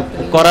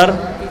করার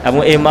এবং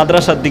এই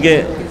মাদ্রাসার দিকে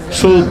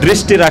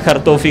সুদৃষ্টি রাখার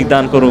তৌফিক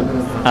দান করুক,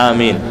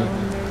 আমিন।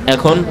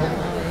 এখন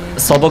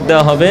সবক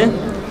দেওয়া হবে,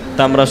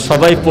 তা আমরা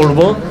সবাই পড়ব,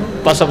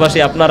 পাশাপাশি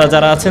আপনারা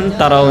যারা আছেন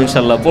তারাও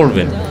ইনশাল্লাহ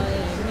পড়বেন।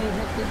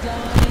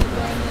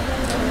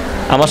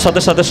 আমার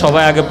সাথে সাথে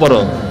সবাই আগে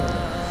পড়ো।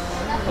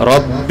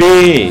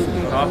 রব্বি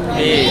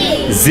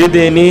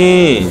জিদনি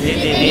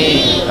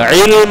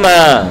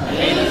ইলমা,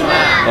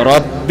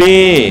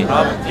 রব্বি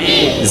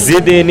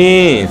জিদনি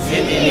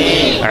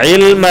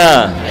ইলমা,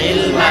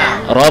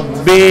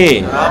 রব্বি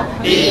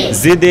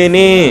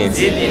জিদনি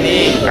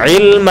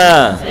ইলমা,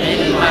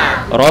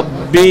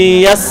 রব্বি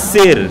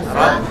ইয়াসসির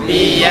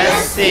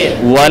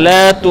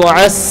ওয়ালা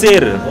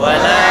তুআসসির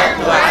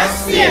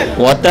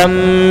ওয়া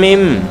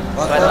তাম্মিম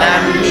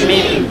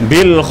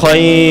বিল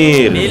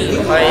খায়র।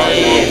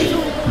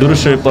 দুরূদ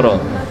শরীফ পড়ো।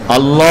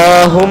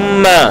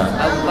 আল্লাহুম্মা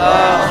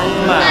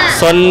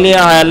সাল্লি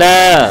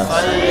আলা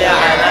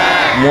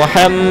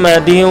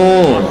মুহাম্মাদিন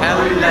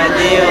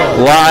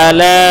ওয়া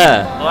আলা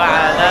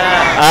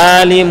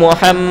আলি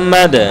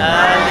মুহাম্মাদ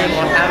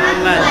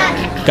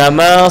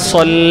কামা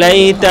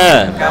সাল্লাইতা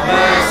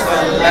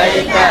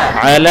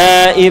আলা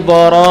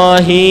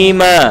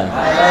ইব্রাহিমা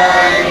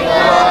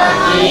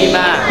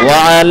ওয়া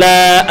আলা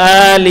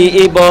আলি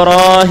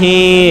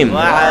ইব্রাহিম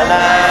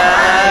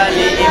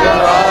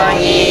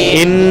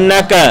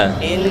ইন্নাকা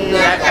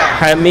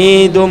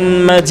হামিদুম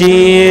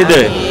মাজিদ।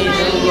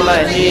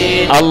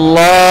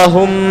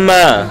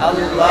 আল্লাহুম্মা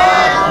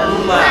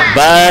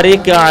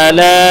বারিক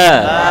আলা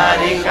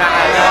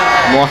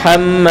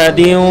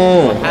মুহাম্মাদিন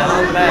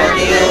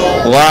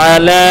ওয়া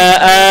আলা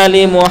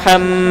আলি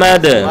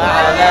মুহাম্মাদ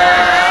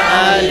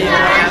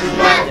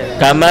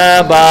কামা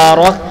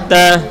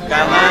বারাকতা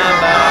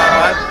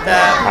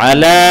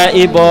আলা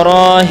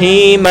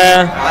ইব্রাহিমা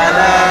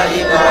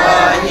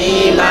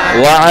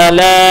ওয়া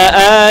আলা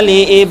আলি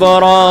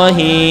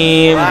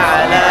ইব্রাহিম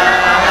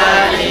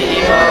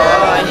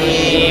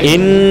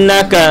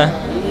ইন্নাকা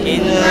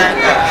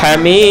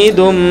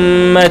হামিদুম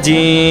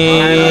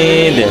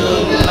মাজিদ।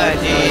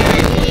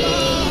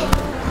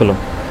 বলো।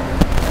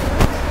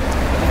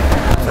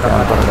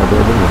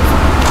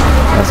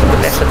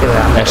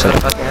 একসাথে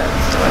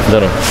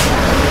ধরো।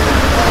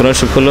 কোরআন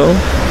শরীফ খোলো।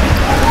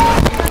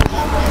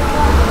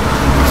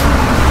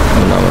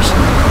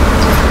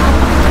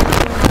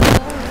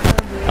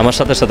 আমার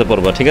সাথে সাথে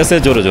পড়বা, ঠিক আছে?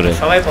 জোরে জোরে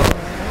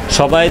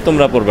সবাই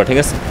তোমরা পড়বা, ঠিক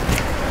আছে?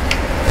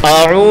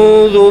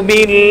 আউযু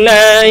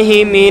বিল্লাহি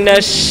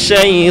মিনাশ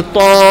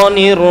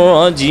শাইতানির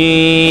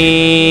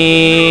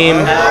রাজীম।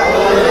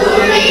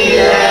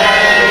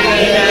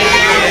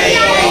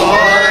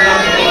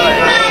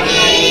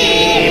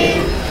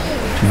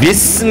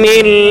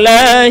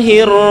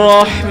 বিসমিল্লাহির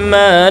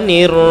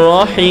রহমানির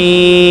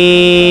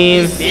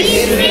রহিম।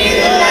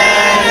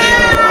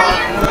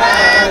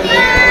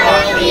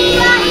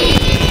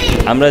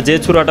 আমরা যে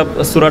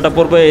সূরাটা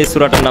পড়বো এই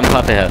সূরাটার নাম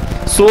ফাতিহা।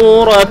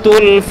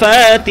 সূরাতুল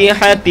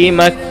ফাতিহাতি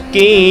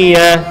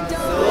মাক্কিয়া।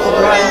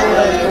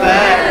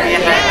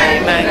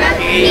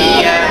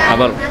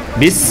 আবার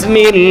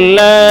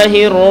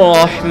বিসমিল্লাহির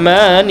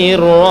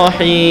রহমানির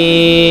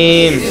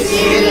রহিম।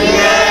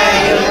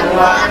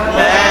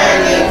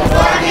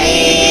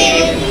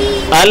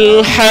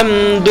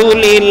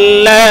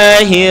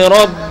 আলহামদুলিল্লাহি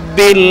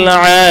রাব্বিল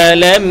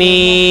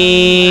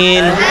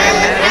আলামিন।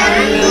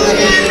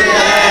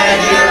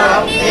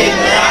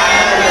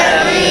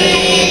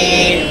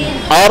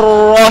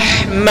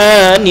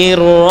 الرحمن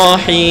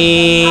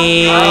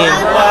الرحيم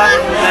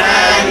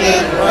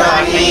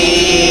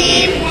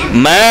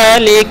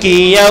مالك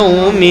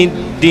يوم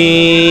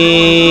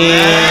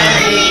الدين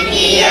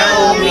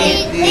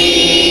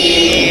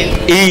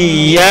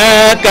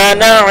إياك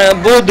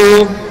نعبد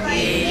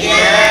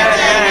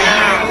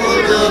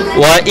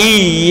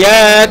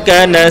وإياك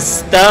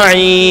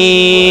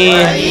نستعين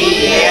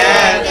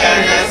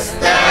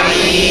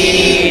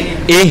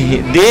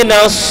اهدنا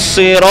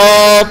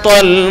الصراط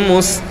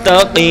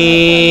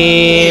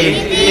المستقيم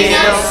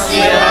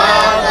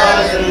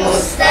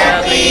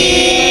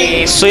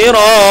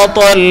صراط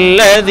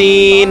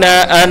الذين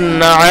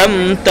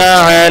أنعمت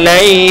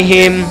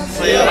عليهم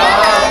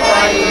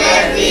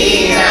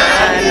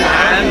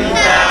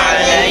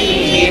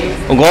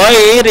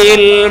غير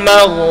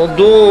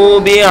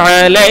المغضوب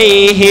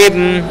عليهم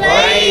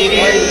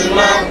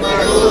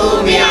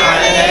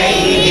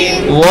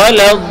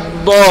ولا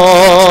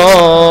الضالين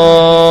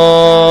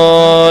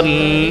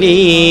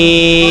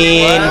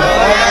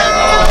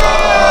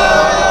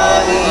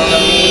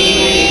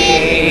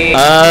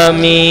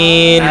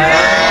آمين.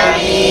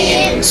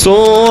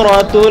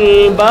 سورة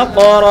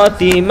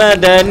البقرة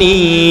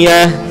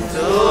مدنية.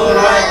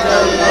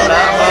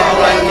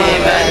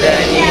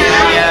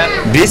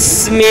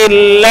 بسم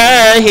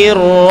الله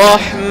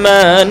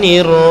الرحمن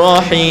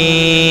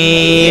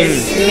الرحيم.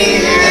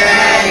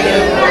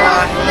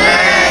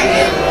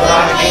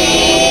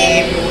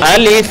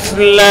 ألف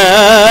لام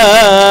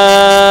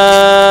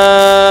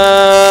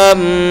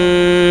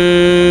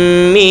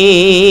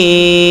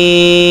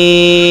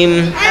ميم.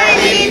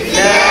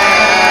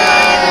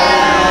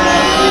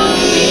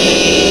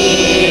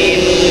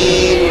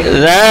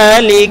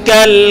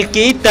 যালিকাল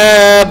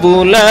কিতাবু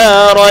লা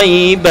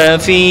রাইবা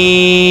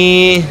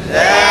ফীহ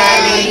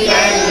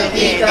যালিকাল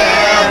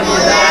কিতাবু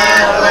লা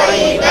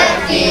রাইবা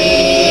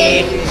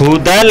ফীহ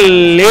হুদাল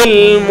লিল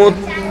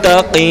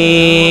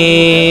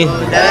মুত্তাকিন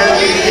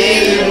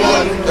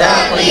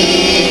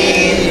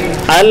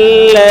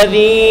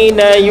الذين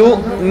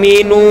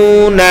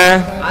يؤمنون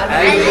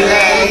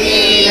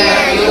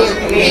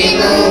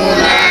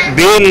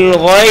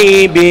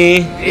بالغيب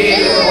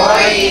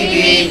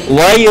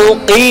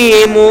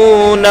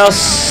ويقيمون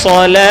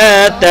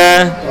الصلاة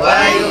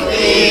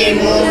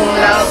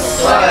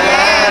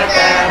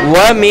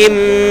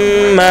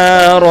ومما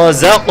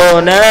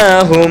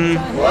رزقناهم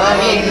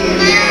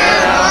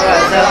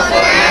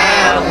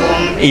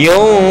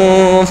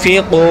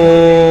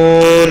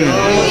ينفقون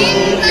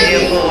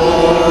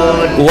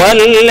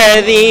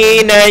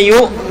والذين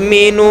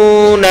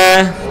يؤمنون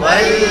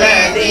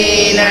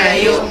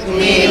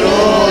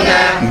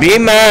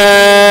بما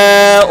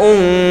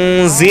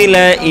أنزل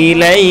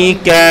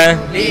إليك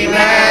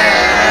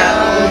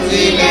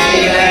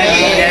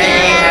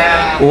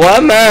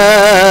وما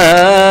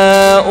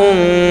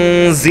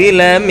أنزل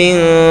من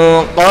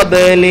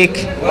قبلك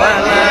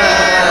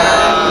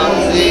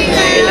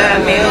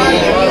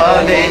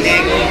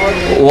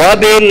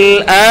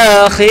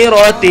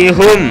وبالآخرة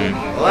هم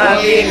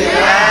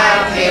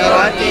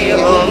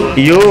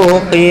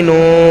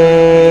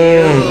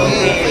يوقنون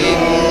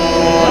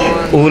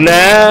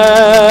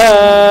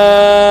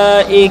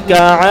أولئك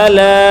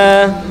على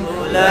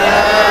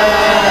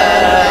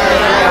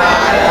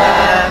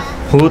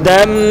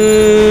هدى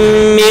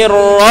من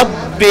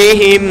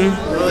ربهم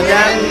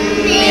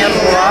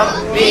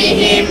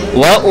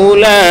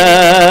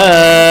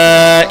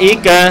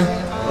وأولئك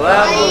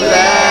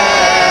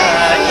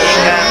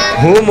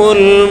هم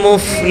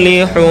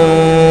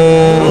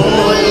المفلحون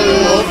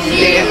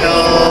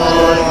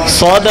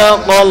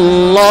صدق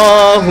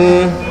الله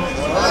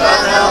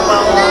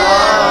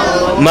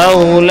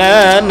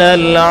مولانا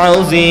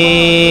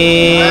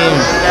العظيم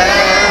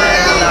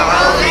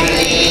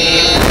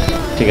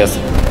ঠিক আছে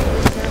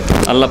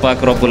আল্লাহ পাক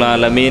রব্বুল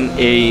আলামিন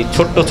এই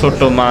ছোট্ট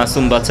ছোট্ট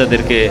মাসুম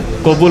বাচ্চাদেরকে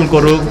কবুল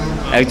করুক,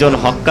 একজন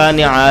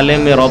হক্কানি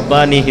আলেমে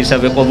রব্বানি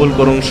হিসাবে কবুল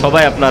করুন।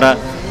 সবাই আপনারা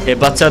এই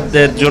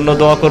বাচ্চাদের জন্য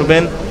দোয়া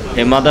করবেন,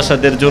 এই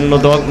মাদ্রাসাদের জন্য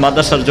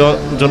মাদ্রাসার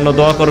জন্য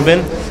দোয়া করবেন,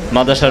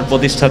 মাদ্রাসার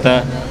প্রতিষ্ঠাতা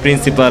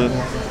প্রিন্সিপাল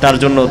তার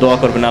জন্য দোয়া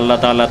করবেন। আল্লাহ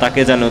তাআলা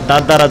তাকে যেন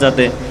তার দ্বারা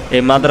যাতে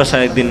এই মাদ্রাসা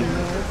একদিন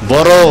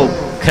বড়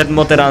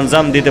খেদমতের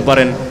আঞ্জাম দিতে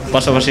পারেন।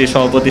 পাশাপাশি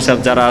সভাপতি সাহেব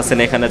যারা আছেন,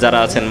 এখানে যারা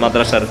আছেন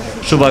মাদ্রাসার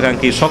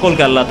শুভাকাঙ্ক্ষী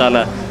সকলকে আল্লাহ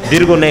তাআলা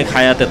দীর্ঘ নেক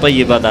হায়াতে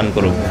তয়্যিবা দান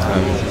করুক।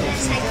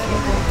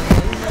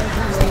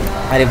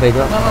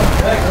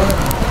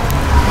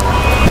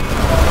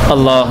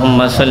 اللهم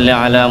صل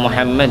على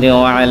محمد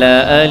وعلى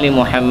آل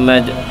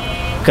محمد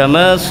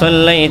كما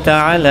صليت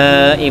على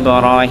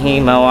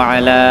إبراهيم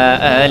وعلى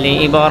آل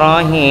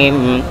إبراهيم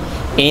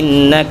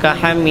إنك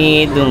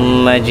حميد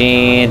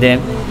مجيد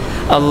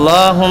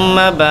اللهم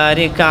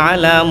بارك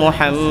على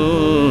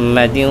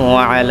محمد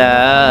وعلى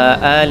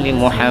آل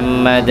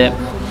محمد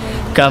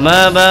كما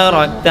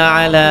باركت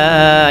على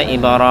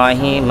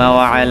إبراهيم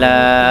وعلى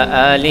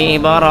آل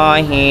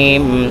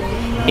إبراهيم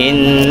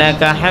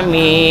إنك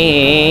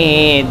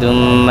حميد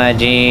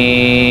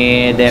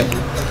مجيد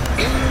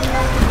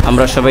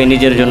আমরা সবাই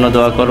নিজের জন্য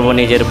দোয়া করব,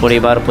 নিজের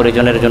পরিবার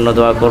পরিজনের জন্য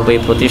দোয়া করব,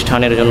 এই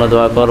প্রতিষ্ঠানের জন্য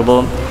দোয়া করব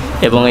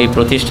এবং এই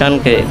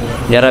প্রতিষ্ঠানকে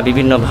যারা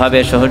বিভিন্নভাবে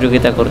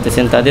সহযোগিতা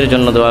করতেছেন তাদের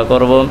জন্য দোয়া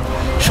করব।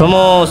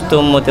 সমস্ত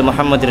উম্মতে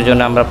মুহাম্মদের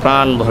জন্য আমরা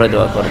প্রাণ ভরে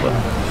দোয়া করব।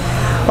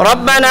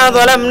 ربنا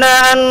ظلمنا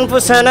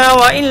أنفسنا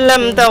وإن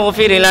لم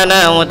تغفر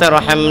لنا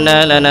وترحمنا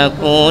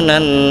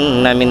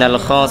لنكونن من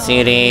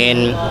الخاسرين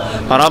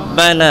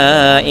ربنا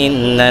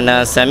إننا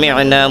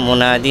سمعنا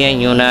مناديا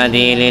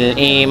ينادي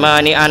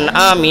للإيمان أن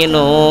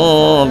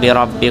آمنوا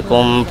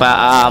بربكم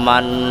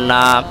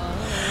فآمنا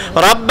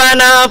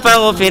ربنا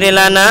فاغفر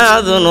لنا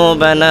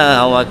ذنوبنا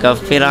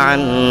وكفر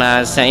عنا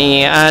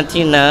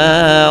سيئاتنا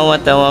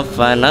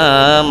وتوفنا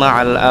مع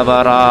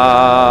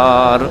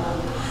الأبرار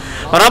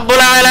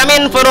রব্বুল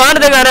আলামিন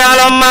পরওয়ারদিগারে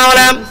আলম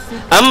মাওলা,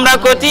 আমরা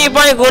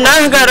কতিপয়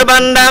গুনাহগার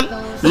বান্দা,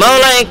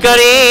 মাওলায়ে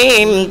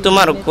কারীম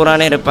তোমার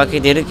কোরআনের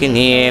পাখিদেরকে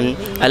নিয়ে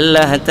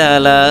আল্লাহ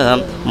তাআলা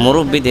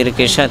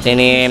মুরব্বিদেরকে সাথে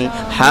নিয়ে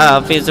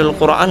হাফিজুল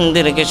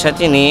কোরআনদেরকে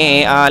সাথে নিয়ে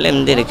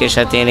আলেমদেরকে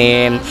সাথে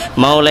নিয়ে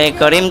মাওলায়ে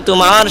কারীম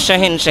তোমার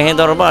শাহিনশাহী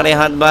দরবারে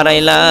হাত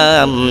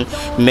বাড়াইলাম।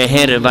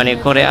 মেহেরবানি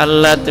করে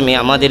আল্লাহ তুমি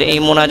আমাদের এই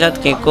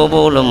মুনাজাতকে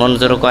কবুল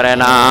মঞ্জুর করে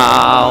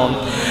নাও।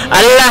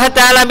 আল্লাহ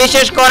তাআলা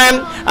বিশেষ করে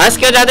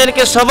আজকে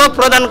যাদেরকে সবক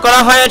প্রদান করা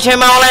হয়েছে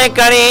মাওলায়ে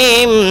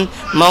কারীম,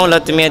 মাওলা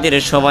তুমি এদের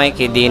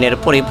সবাইকে দ্বীনের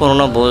পরিপূর্ণ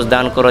বুঝ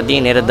দান করো,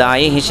 দ্বীনের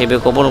দায়ী হিসেবে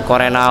কবুল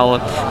করে নাও,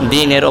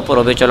 দ্বীনের ওপর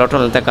অবিচল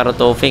অটল থাকার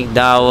তৌফিক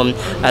দাও।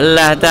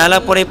 আল্লাহ তাআলা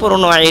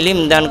পরিপূর্ণ ইলম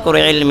দান করো,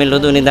 ইলমে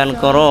লুদুনি দান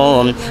করো।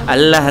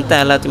 আল্লাহ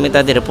তাআলা তুমি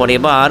তাদের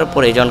পরিবার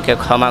পরিজনকে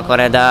ক্ষমা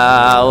করে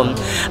দাও।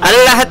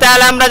 আল্লাহ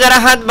তাআলা আমরা যারা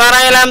হাত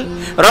বাড়াইলাম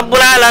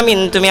রব্বুল আলামিন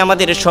তুমি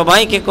আমাদের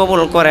সবাইকে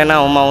কবুল করে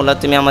নাও মাওলা।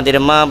 তুমি আমাদের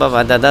মা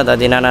বাবা দাদা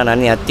দাদি নানা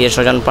নানি আত্মীয়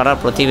স্বজন পাড়া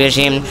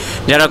প্রতিবেশী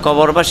যারা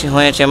কবরবাসী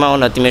হয়েছে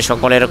মাওলা তুমি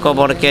সকলের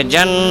কবরকে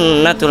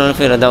জান্নাতুল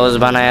ফিরদাউস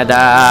বানায়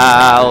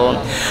দাও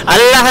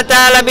আল্লাহ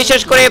তাআলা।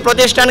 বিশেষ করে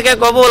প্রতিষ্ঠানকে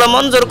কবুল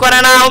মঞ্জুর করে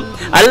নাও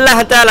আল্লাহ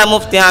তাআলা।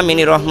 মুফতি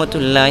আমিনী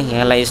রহমতুল্লাহি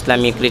আলাইহি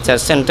ইসলামিক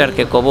রিসার্চ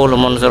সেন্টারকে কবুল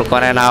মঞ্জুর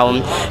করে নাও।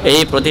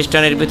 এই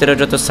প্রতিষ্ঠানের ভিতরে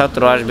যত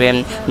ছাত্র আসবে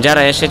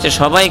যারা এসেছে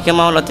সবাইকে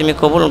মাওলা তুমি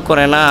কবুল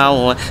করে নাও।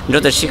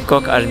 যত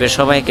শিক্ষক আসবে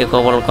সবাইকে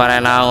কবুল করে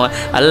নাও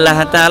আল্লাহ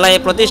তাআলা। এই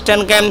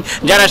প্রতিষ্ঠানকে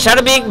যারা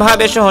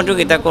সার্বিকভাবে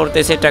সহযোগিতা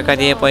করতেছে টাকা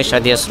দিয়ে পয়সা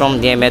দিয়ে শ্রম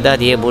দিয়ে মেধা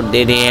দিয়ে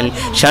বুদ্ধি দিয়ে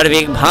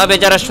সার্বিকভাবে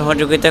যারা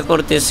সহযোগিতা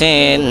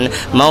করতেছেন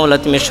মাওলা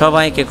তুমি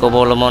সবাইকে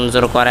কবুল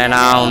মঞ্জুর করে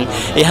নাও।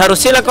 ইহার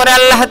উসিলা করে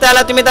আল্লাহ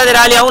তাআলা তুমি তাদের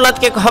আলী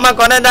আওলাদকে ক্ষমা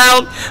করে দাও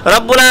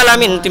রব্বুল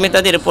আলামিন। তুমি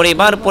তাদের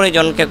পরিবার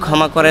পরিজনকে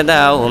ক্ষমা করে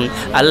দাও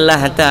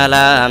আল্লাহ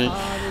তাআলা।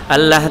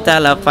 আল্লাহ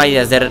তাআলা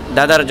ফাইয়াজের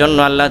দাদার জন্য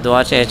আল্লাহ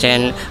দোয়া চেয়েছেন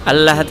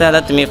আল্লাহ তাআলা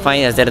তুমি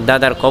ফাইয়াজের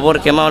দাদার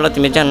কবরকে মাওলা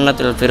তুমি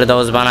জান্নাতুল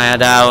ফিরদাউস বানায়া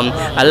দাও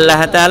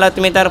আল্লাহ তাআলা।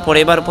 তুমি তার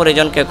পরিবার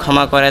পরিজনকে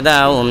ক্ষমা করে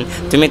দাও।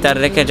 তুমি তার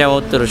রেখে যাও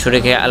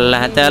উত্তরসূরিকে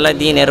আল্লাহ তাআলা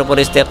দ্বীনের উপর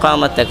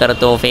ইস্তেকামত করার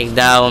তৌফিক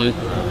দাও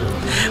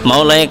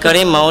মাওলায়ে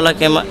করিম।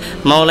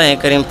 মাওলায়ে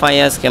করিম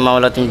ফায়াজকে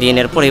মাওলা তুমি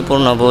দ্বীনের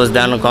পরিপূর্ণ বুঝ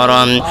দান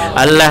করো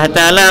আল্লাহ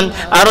তাআলা।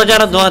 আরও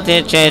যারা দোয়াতে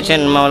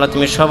চেয়েছেন মাওলা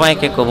তুমি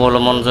সবাইকে কবুল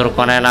মঞ্জুর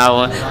করে নাও।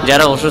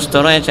 যারা অসুস্থ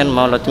রয়েছেন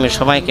মাওলা তুমি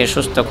সবাইকে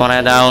সুস্থ করে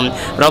দাও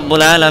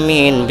রব্বুল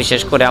আলামিন।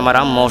 বিশেষ করে আমার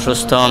আম্মা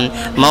অসুস্থ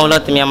মাওলা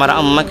তুমি আমার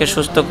আম্মাকে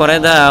সুস্থ করে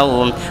দাও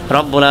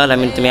রব্বুল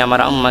আলামিন। তুমি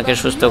আমার আম্মাকে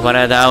সুস্থ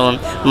করে দাও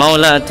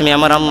মাওলা। তুমি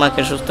আমার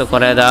আম্মাকে সুস্থ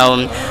করে দাও।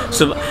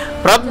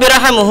 رب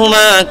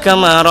ارحمهما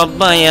كما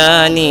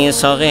ربياني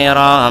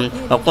صغيرا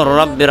وقل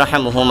رب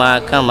ارحمهما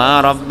كما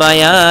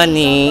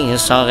ربياني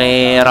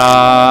صغيرا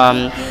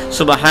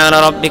سبحان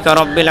ربك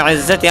رب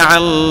العزة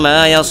عما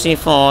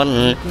يصفون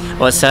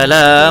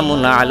وسلام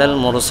على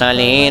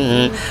المرسلين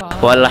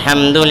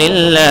والحمد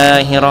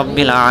لله رب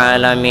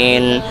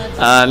العالمين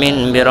آمين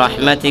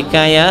برحمتك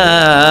يا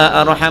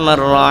أرحم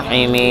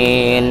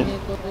الراحمين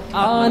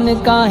आन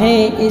का है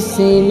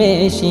इसमें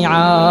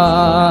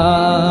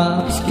शिआर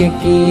इश्क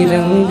की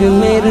रंग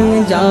में रंग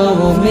जाओ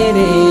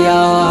मेरे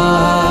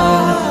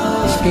यार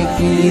इश्क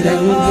की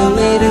रंग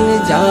में रंग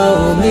जाओ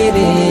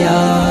मेरे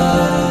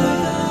यार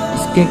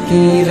इश्क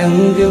की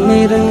रंग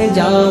में रंग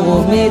जाओ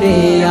मेरे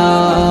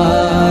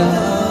यार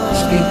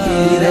इश्क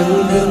की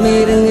रंग में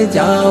रंग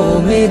जाओ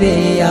मेरे